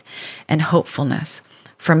insight and hopefulness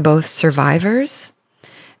from both survivors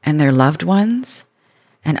and their loved ones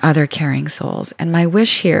and other caring souls. And my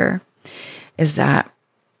wish here is that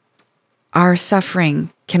our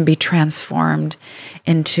suffering can be transformed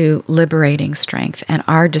into liberating strength, and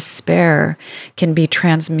our despair can be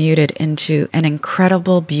transmuted into an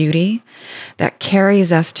incredible beauty that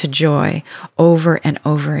carries us to joy over and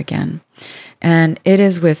over again. And it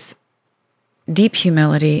is with deep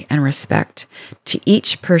humility and respect to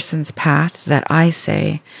each person's path that I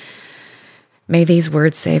say, may these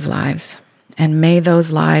words save lives, and may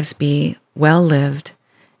those lives be well lived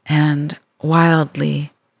and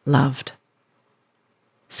wildly loved.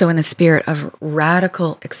 So in the spirit of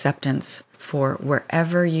radical acceptance for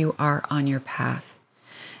wherever you are on your path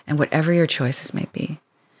and whatever your choices may be,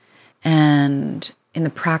 and in the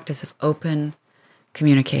practice of open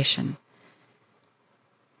communication,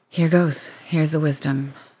 here goes. Here's the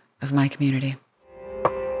wisdom of my community.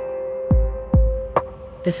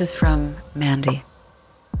 This is from Mandy.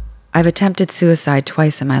 I've attempted suicide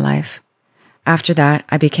twice in my life. After that,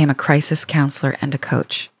 I became a crisis counselor and a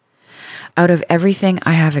coach. Out of everything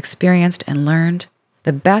I have experienced and learned,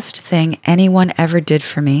 the best thing anyone ever did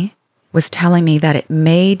for me was telling me that it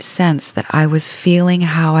made sense that I was feeling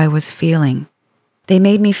how I was feeling. They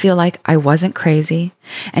made me feel like I wasn't crazy,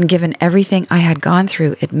 and given everything I had gone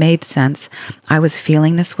through, it made sense I was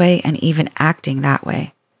feeling this way and even acting that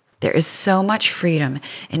way. There is so much freedom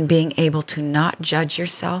in being able to not judge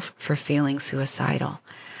yourself for feeling suicidal.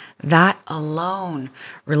 That alone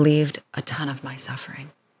relieved a ton of my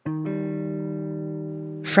suffering.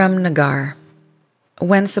 From Nagar.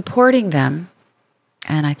 When supporting them,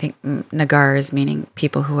 and I think Nagar is meaning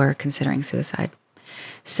people who are considering suicide,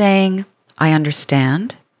 saying, I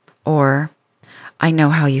understand, or I know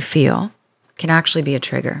how you feel, can actually be a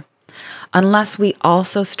trigger. Unless we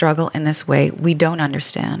also struggle in this way, we don't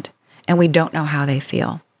understand, and we don't know how they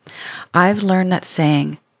feel. I've learned that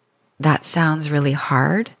saying, that sounds really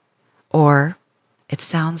hard, or it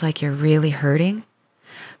sounds like you're really hurting,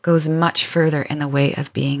 goes much further in the way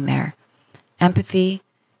of being there. Empathy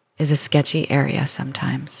is a sketchy area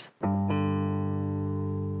sometimes.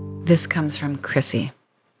 This comes from Chrissy.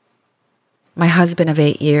 My husband of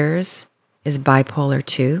 8 years is bipolar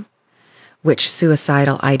 2, which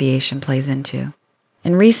suicidal ideation plays into.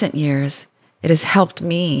 In recent years, it has helped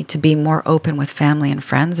me to be more open with family and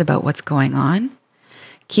friends about what's going on.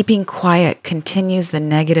 Keeping quiet continues the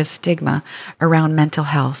negative stigma around mental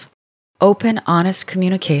health. Open, honest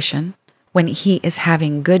communication when he is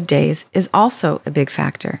having good days is also a big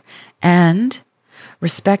factor. And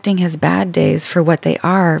respecting his bad days for what they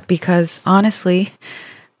are, because honestly,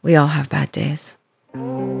 we all have bad days.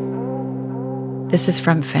 This is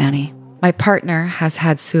from Fanny. My partner has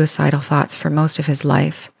had suicidal thoughts for most of his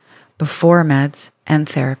life, before meds and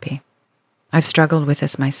therapy. I've struggled with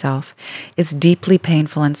this myself. It's deeply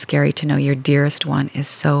painful and scary to know your dearest one is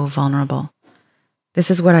so vulnerable.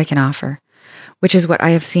 This is what I can offer, which is what I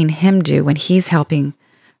have seen him do when he's helping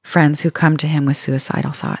friends who come to him with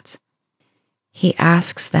suicidal thoughts. He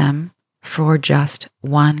asks them for just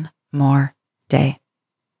one more day.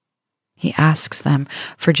 He asks them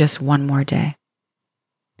for just one more day.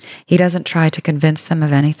 He doesn't try to convince them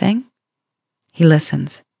of anything. He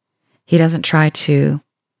listens. He doesn't try to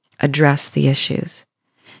address the issues.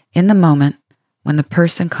 In the moment, when the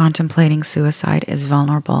person contemplating suicide is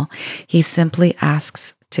vulnerable, he simply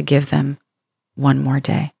asks to give them one more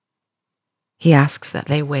day. He asks that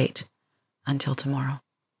they wait until tomorrow.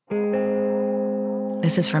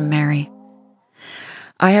 This is from Mary.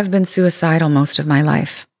 I have been suicidal most of my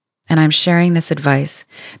life, and I'm sharing this advice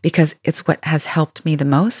because it's what has helped me the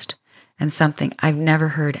most and something I've never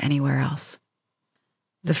heard anywhere else.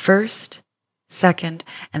 The first, second,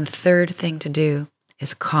 and third thing to do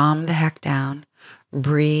is calm the heck down,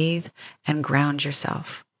 breathe, and ground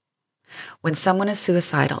yourself. When someone is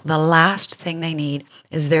suicidal, the last thing they need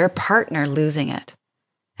is their partner losing it.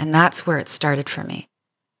 And that's where it started for me.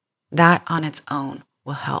 That on its own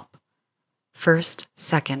will help. First,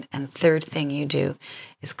 second, and third thing you do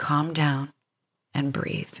is calm down and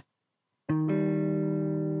breathe.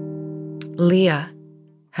 Leah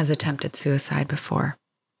has attempted suicide before.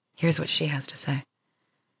 Here's what she has to say.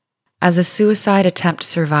 As a suicide attempt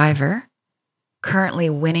survivor, currently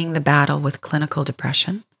winning the battle with clinical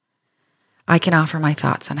depression, I can offer my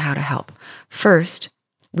thoughts on how to help. First,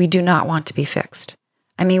 we do not want to be fixed.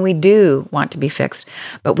 I mean, we do want to be fixed,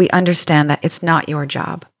 but we understand that it's not your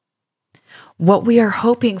job. What we are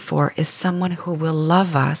hoping for is someone who will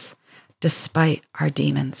love us despite our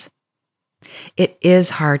demons. It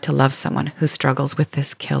is hard to love someone who struggles with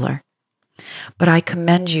this killer. But I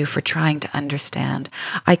commend you for trying to understand.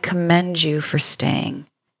 I commend you for staying.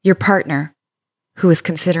 Your partner, who is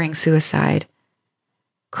considering suicide,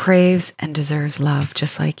 craves and deserves love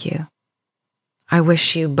just like you. I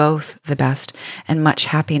wish you both the best and much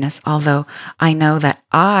happiness, although I know that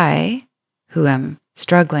I, who am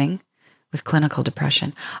struggling with clinical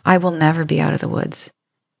depression, I will never be out of the woods.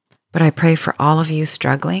 But I pray for all of you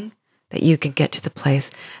struggling that you can get to the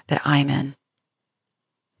place that I'm in,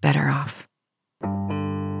 better off.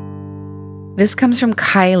 This comes from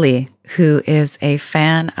Kylie, who is a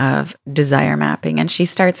fan of desire mapping. And she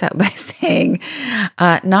starts out by saying,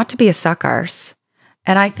 not to be a suck arse.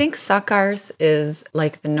 And I think suck arse is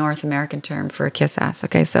like the North American term for a kiss ass.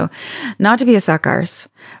 Okay, so not to be a suck arse,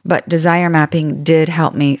 but desire mapping did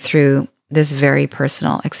help me through this very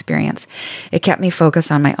personal experience. It kept me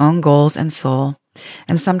focused on my own goals and soul,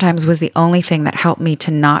 and sometimes was the only thing that helped me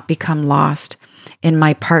to not become lost in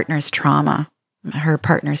my partner's trauma, her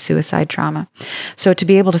partner's suicide trauma. So to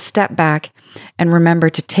be able to step back and remember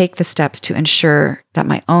to take the steps to ensure that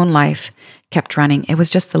my own life kept running. It was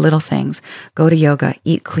just the little things. Go to yoga,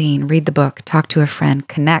 eat clean, read the book, talk to a friend,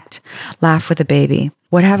 connect, laugh with a baby.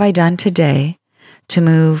 What have I done today to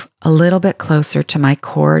move a little bit closer to my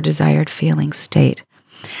core desired feeling state?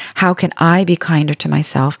 How can I be kinder to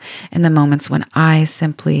myself in the moments when I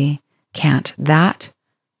simply can't? That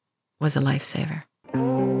was a lifesaver.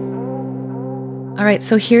 All right,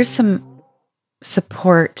 so here's some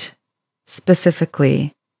support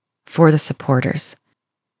specifically for the supporters.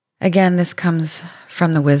 Again, this comes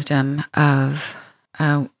from the wisdom of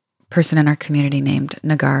a person in our community named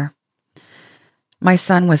Nagar. My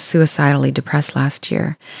son was suicidally depressed last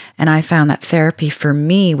year, and I found that therapy for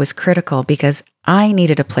me was critical because I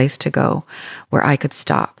needed a place to go where I could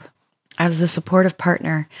stop. As the supportive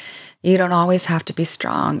partner, you don't always have to be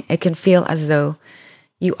strong. It can feel as though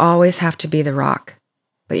you always have to be the rock,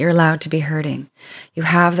 but you're allowed to be hurting. You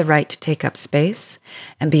have the right to take up space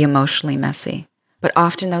and be emotionally messy. But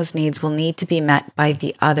often those needs will need to be met by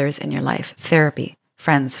the others in your life. Therapy,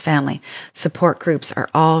 friends, family, support groups are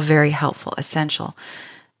all very helpful, essential.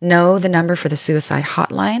 Know the number for the suicide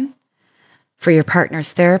hotline, for your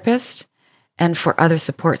partner's therapist, and for other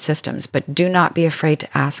support systems, but do not be afraid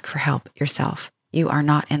to ask for help yourself. You are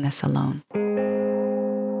not in this alone.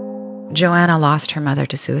 Joanna lost her mother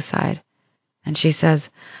to suicide, and she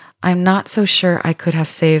says, I'm not so sure I could have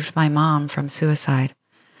saved my mom from suicide.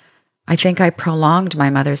 I think I prolonged my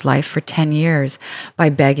mother's life for 10 years by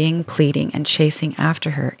begging, pleading, and chasing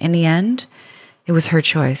after her. In the end, it was her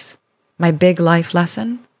choice. My big life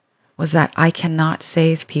lesson was that I cannot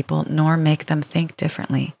save people nor make them think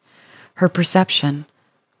differently. Her perception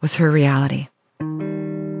was her reality.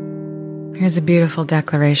 Here's a beautiful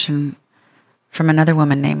declaration from another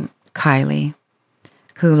woman named Kylie,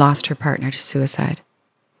 who lost her partner to suicide.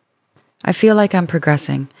 I feel like I'm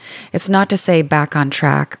progressing. It's not to say back on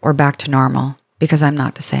track or back to normal, because I'm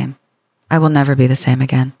not the same. I will never be the same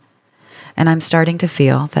again. And I'm starting to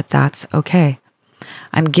feel that that's okay.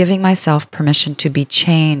 I'm giving myself permission to be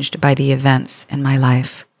changed by the events in my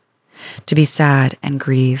life, to be sad and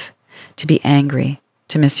grieve, to be angry,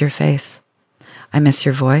 to miss your face. I miss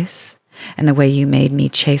your voice and the way you made me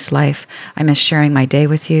chase life. I miss sharing my day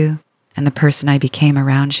with you and the person I became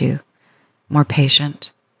around you. More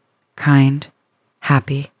patient, kind,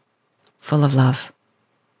 happy, full of love.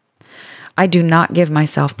 I do not give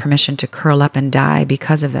myself permission to curl up and die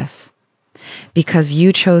because of this. Because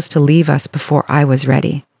you chose to leave us before I was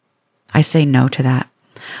ready. I say no to that.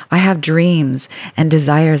 I have dreams and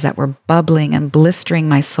desires that were bubbling and blistering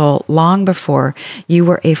my soul long before you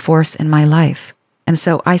were a force in my life. And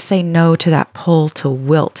so I say no to that pull to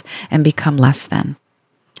wilt and become less than.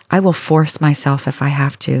 I will force myself if I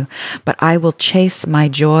have to, but I will chase my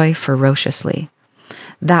joy ferociously.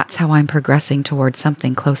 That's how I'm progressing towards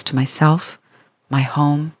something close to myself, my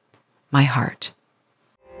home, my heart.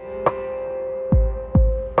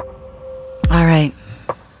 All right,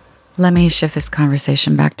 let me shift this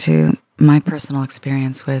conversation back to my personal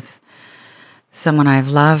experience with someone I've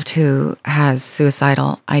loved who has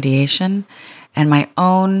suicidal ideation and my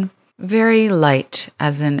own very light,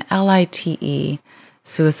 as in LITE,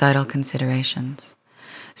 suicidal considerations.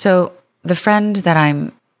 So the friend that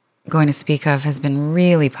I'm going to speak of has been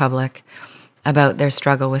really public about their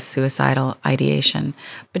struggle with suicidal ideation.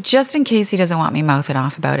 But just in case he doesn't want me mouthing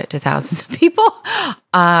off about it to thousands of people,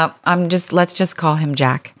 let's just call him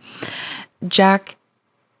Jack. Jack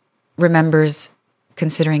remembers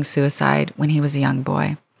considering suicide when he was a young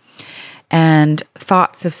boy. And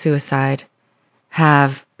thoughts of suicide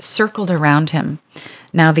have circled around him.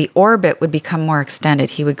 Now, the orbit would become more extended.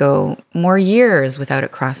 He would go more years without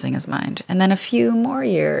it crossing his mind, and then a few more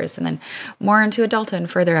years, and then more into adulthood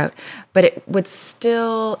and further out. But it was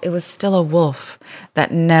still a wolf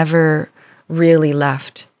that never really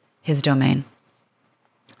left his domain.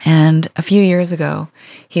 And a few years ago,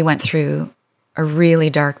 he went through a really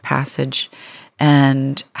dark passage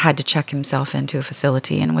and had to check himself into a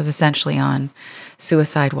facility and was essentially on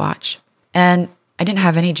suicide watch. And I didn't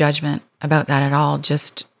have any judgment about that at all.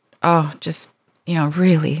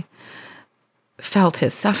 Really felt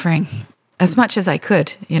his suffering as much as I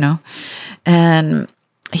could, And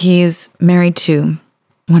he's married to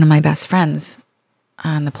one of my best friends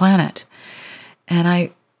on the planet. And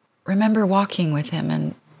I remember walking with him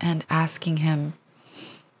and asking him,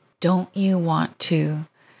 don't you want to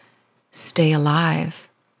stay alive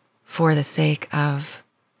for the sake of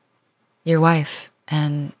your wife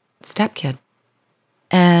and stepkid?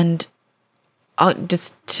 And I'll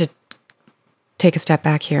just to take a step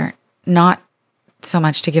back here, not so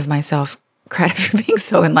much to give myself credit for being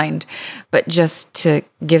so enlightened, but just to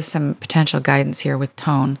give some potential guidance here with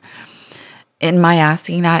tone. In my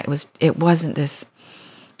asking that, it wasn't this,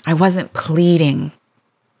 I wasn't pleading,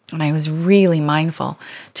 and I was really mindful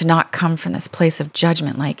to not come from this place of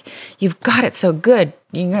judgment, like, you've got it so good,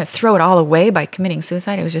 you're going to throw it all away by committing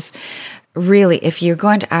suicide. It was just really, if you're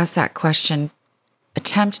going to ask that question,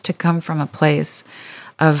 attempt to come from a place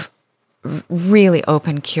of really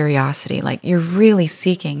open curiosity, like you're really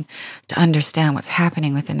seeking to understand what's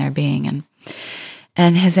happening within their being.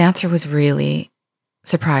 And his answer was really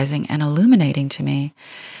surprising and illuminating to me.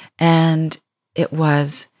 And it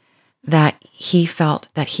was that he felt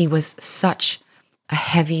that he was such a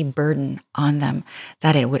heavy burden on them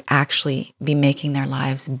that it would actually be making their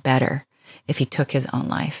lives better if he took his own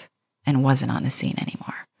life and wasn't on the scene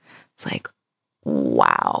anymore. It's like,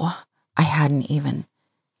 wow, I hadn't even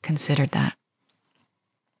considered that.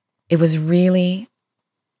 It was really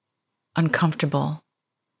uncomfortable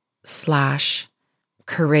 /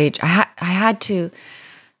 courage. I had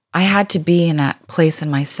to be in that place in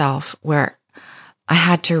myself where I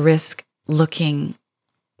had to risk looking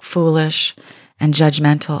foolish and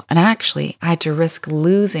judgmental. And actually, I had to risk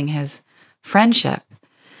losing his friendship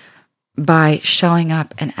by showing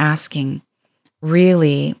up and asking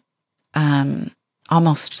really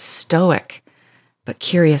almost stoic but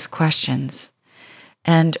curious questions.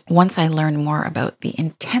 And once I learned more about the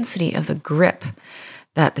intensity of the grip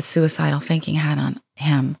that the suicidal thinking had on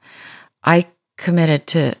him, I committed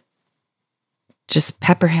to just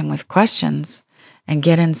pepper him with questions and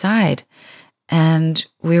get inside. And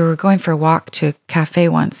we were going for a walk to a cafe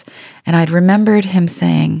once, and I'd remembered him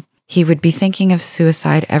saying he would be thinking of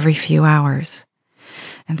suicide every few hours.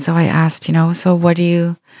 And so I asked, so what do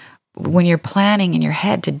you, when you're planning in your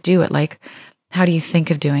head to do it, like, how do you think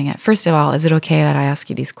of doing it? First of all, is it okay that I ask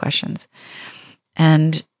you these questions?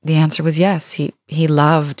 And the answer was yes. He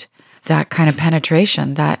loved that kind of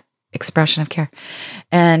penetration, that expression of care,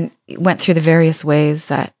 and went through the various ways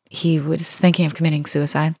that he was thinking of committing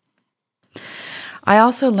suicide. I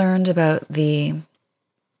also learned about the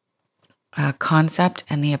concept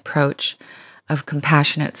and the approach of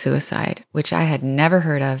compassionate suicide, which I had never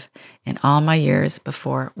heard of in all my years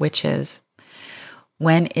before, which is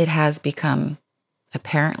when it has become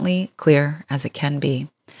apparently clear as it can be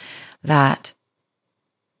that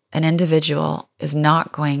an individual is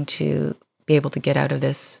not going to be able to get out of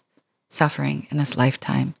this suffering in this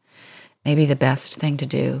lifetime. Maybe the best thing to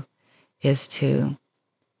do is to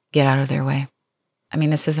get out of their way. I mean,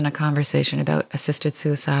 this isn't a conversation about assisted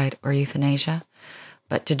suicide or euthanasia,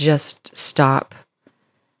 but to just stop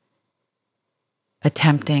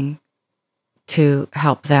attempting to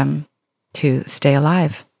help them to stay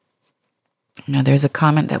alive. You know, there's a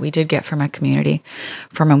comment that we did get from a community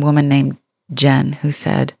from a woman named Jen who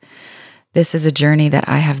said, "This is a journey that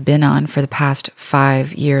I have been on for the past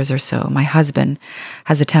 5 years or so. My husband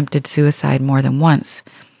has attempted suicide more than once.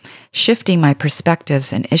 Shifting my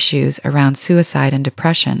perspectives and issues around suicide and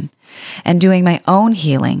depression and doing my own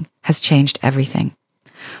healing has changed everything.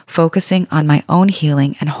 Focusing on my own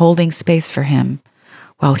healing and holding space for him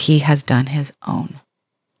while he has done his own."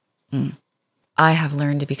 I have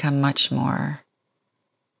learned to become much more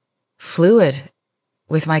fluid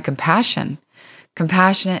with my compassionate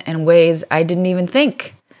in ways I didn't even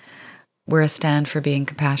think were a stand for being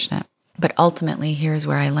compassionate. But ultimately, here's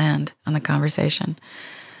where I land on the conversation.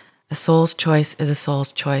 A soul's choice is a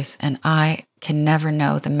soul's choice, and I can never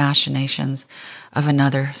know the machinations of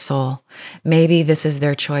another soul. Maybe this is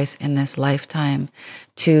their choice in this lifetime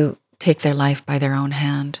to take their life by their own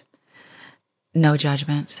hand. No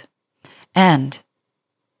judgment. And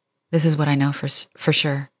this is what I know for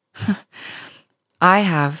sure. I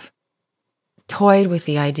have toyed with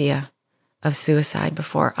the idea of suicide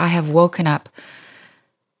before. I have woken up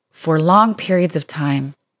for long periods of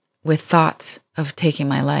time with thoughts of taking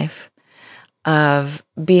my life, of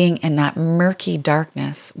being in that murky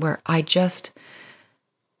darkness where I just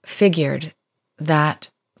figured that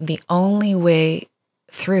the only way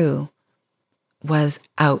through was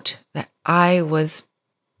out, that I was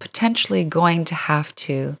potentially going to have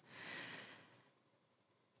to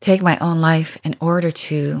take my own life in order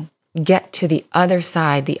to get to the other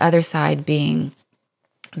side being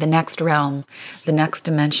the next realm, the next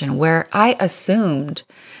dimension, where I assumed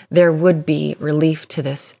there would be relief to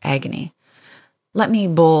this agony. Let me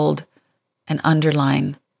bold and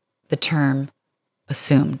underline the term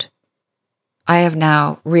assumed. I have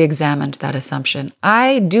now re-examined that assumption.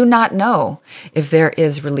 I do not know if there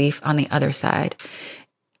is relief on the other side.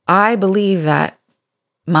 I believe that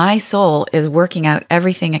my soul is working out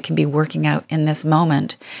everything it can be working out in this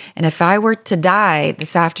moment. And if I were to die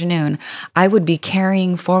this afternoon, I would be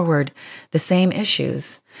carrying forward the same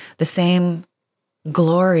issues, the same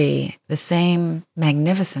glory, the same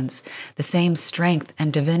magnificence, the same strength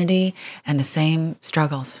and divinity, and the same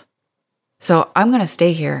struggles. So I'm going to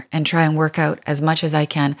stay here and try and work out as much as I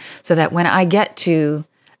can so that when I get to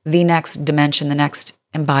the next dimension, the next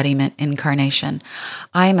embodiment, incarnation,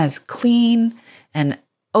 I'm as clean and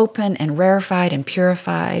open and rarefied and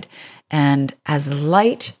purified and as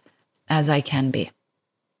light as I can be.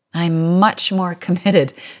 I'm much more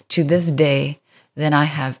committed to this day than I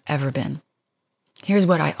have ever been. Here's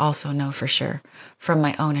what I also know for sure from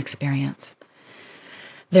my own experience.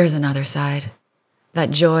 There's another side.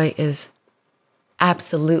 That joy is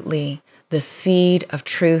absolutely the seed of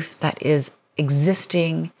truth that is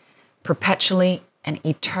existing perpetually and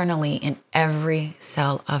eternally in every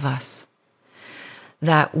cell of us.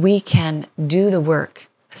 That we can do the work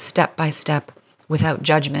step by step without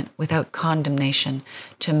judgment, without condemnation,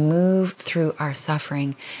 to move through our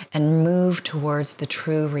suffering and move towards the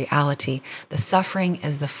true reality. The suffering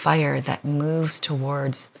is the fire that moves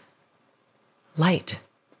towards light,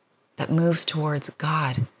 that moves towards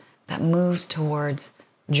God, that moves towards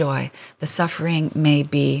joy. The suffering may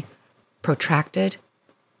be protracted,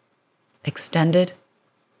 extended,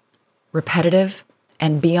 repetitive,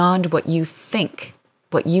 and beyond what you think,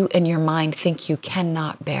 what you in your mind think you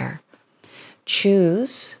cannot bear.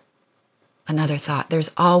 Choose another thought.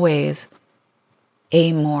 There's always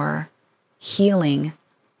a more healing,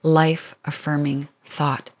 life-affirming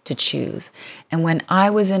thought to choose. And when I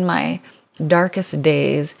was in my darkest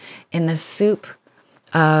days, in the soup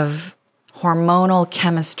of hormonal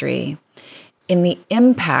chemistry, in the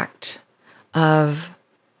impact of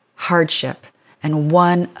hardship and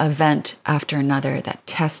one event after another that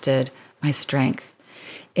tested my strength,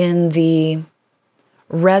 in the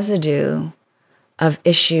residue of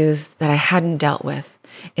issues that I hadn't dealt with,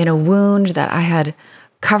 in a wound that I had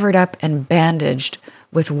covered up and bandaged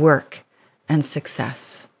with work and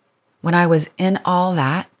success. When I was in all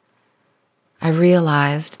that, I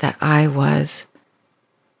realized that I was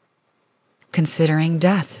considering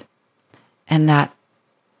death, and that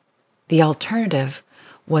the alternative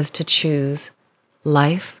was to choose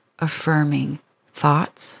life-affirming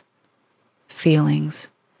thoughts, feelings,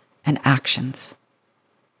 and actions.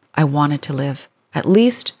 I wanted to live, at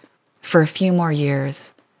least for a few more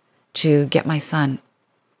years, to get my son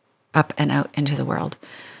up and out into the world.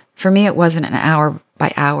 For me, it wasn't an hour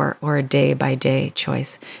by hour or a day by day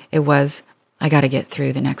choice. It was, I got to get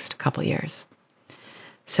through the next couple years.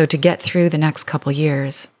 So to get through the next couple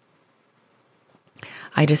years,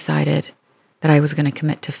 I decided that I was going to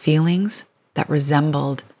commit to feelings that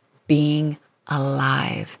resembled being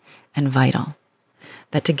alive and vital.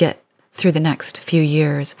 That to get through the next few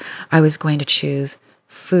years, I was going to choose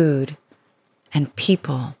food and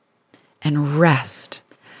people and rest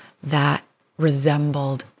that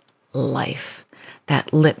resembled life,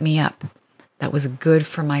 that lit me up, that was good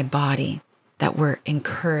for my body, that were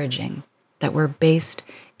encouraging, that were based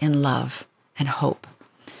in love and hope.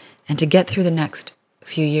 And to get through the next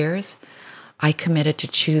few years, I committed to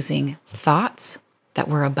choosing thoughts that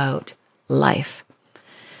were about life,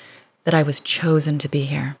 that I was chosen to be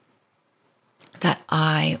here, that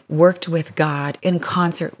I worked with God, in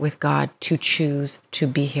concert with God, to choose to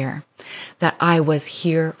be here, that I was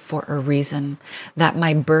here for a reason, that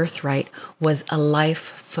my birthright was a life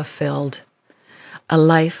fulfilled, a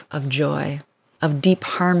life of joy, of deep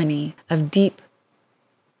harmony, of deep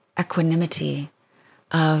equanimity,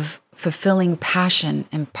 of fulfilling passion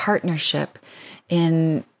and partnership,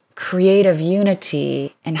 in creative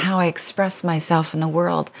unity, and how I express myself in the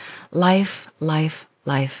world. Life, life,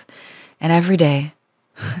 life. And every day,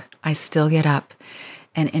 I still get up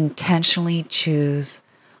and intentionally choose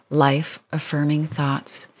life-affirming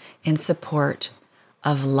thoughts in support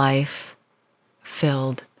of life-filled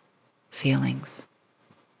feelings.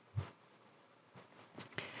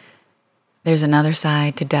 There's another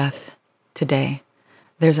side to death today.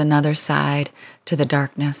 There's another side to the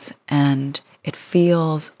darkness, and it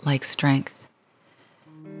feels like strength.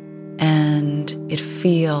 And it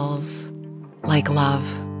feels like love.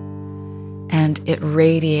 And it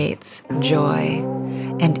radiates joy.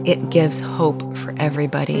 And it gives hope for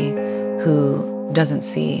everybody who doesn't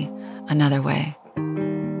see another way.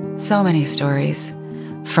 So many stories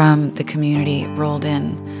from the community rolled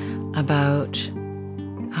in about,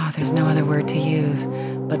 there's no other word to use,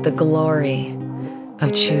 but the glory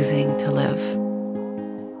of choosing to live.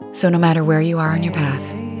 So no matter where you are on your path,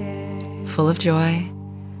 full of joy,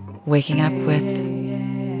 waking up with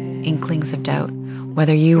inklings of doubt,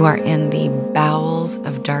 whether you are in the bowels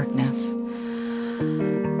of darkness,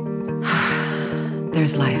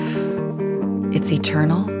 there's life. It's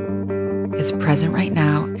eternal. It's present right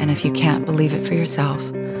now. And if you can't believe it for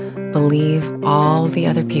yourself, believe all the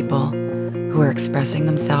other people who are expressing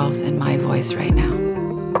themselves in my voice right now.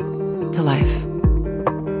 To life.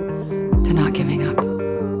 To not giving up.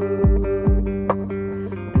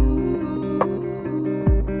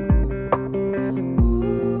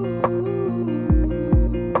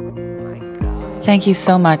 Thank you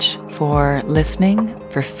so much for listening,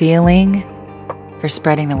 for feeling, for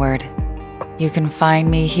spreading the word. You can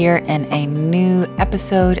find me here in a new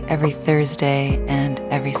episode every Thursday and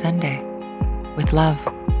every Sunday. With love.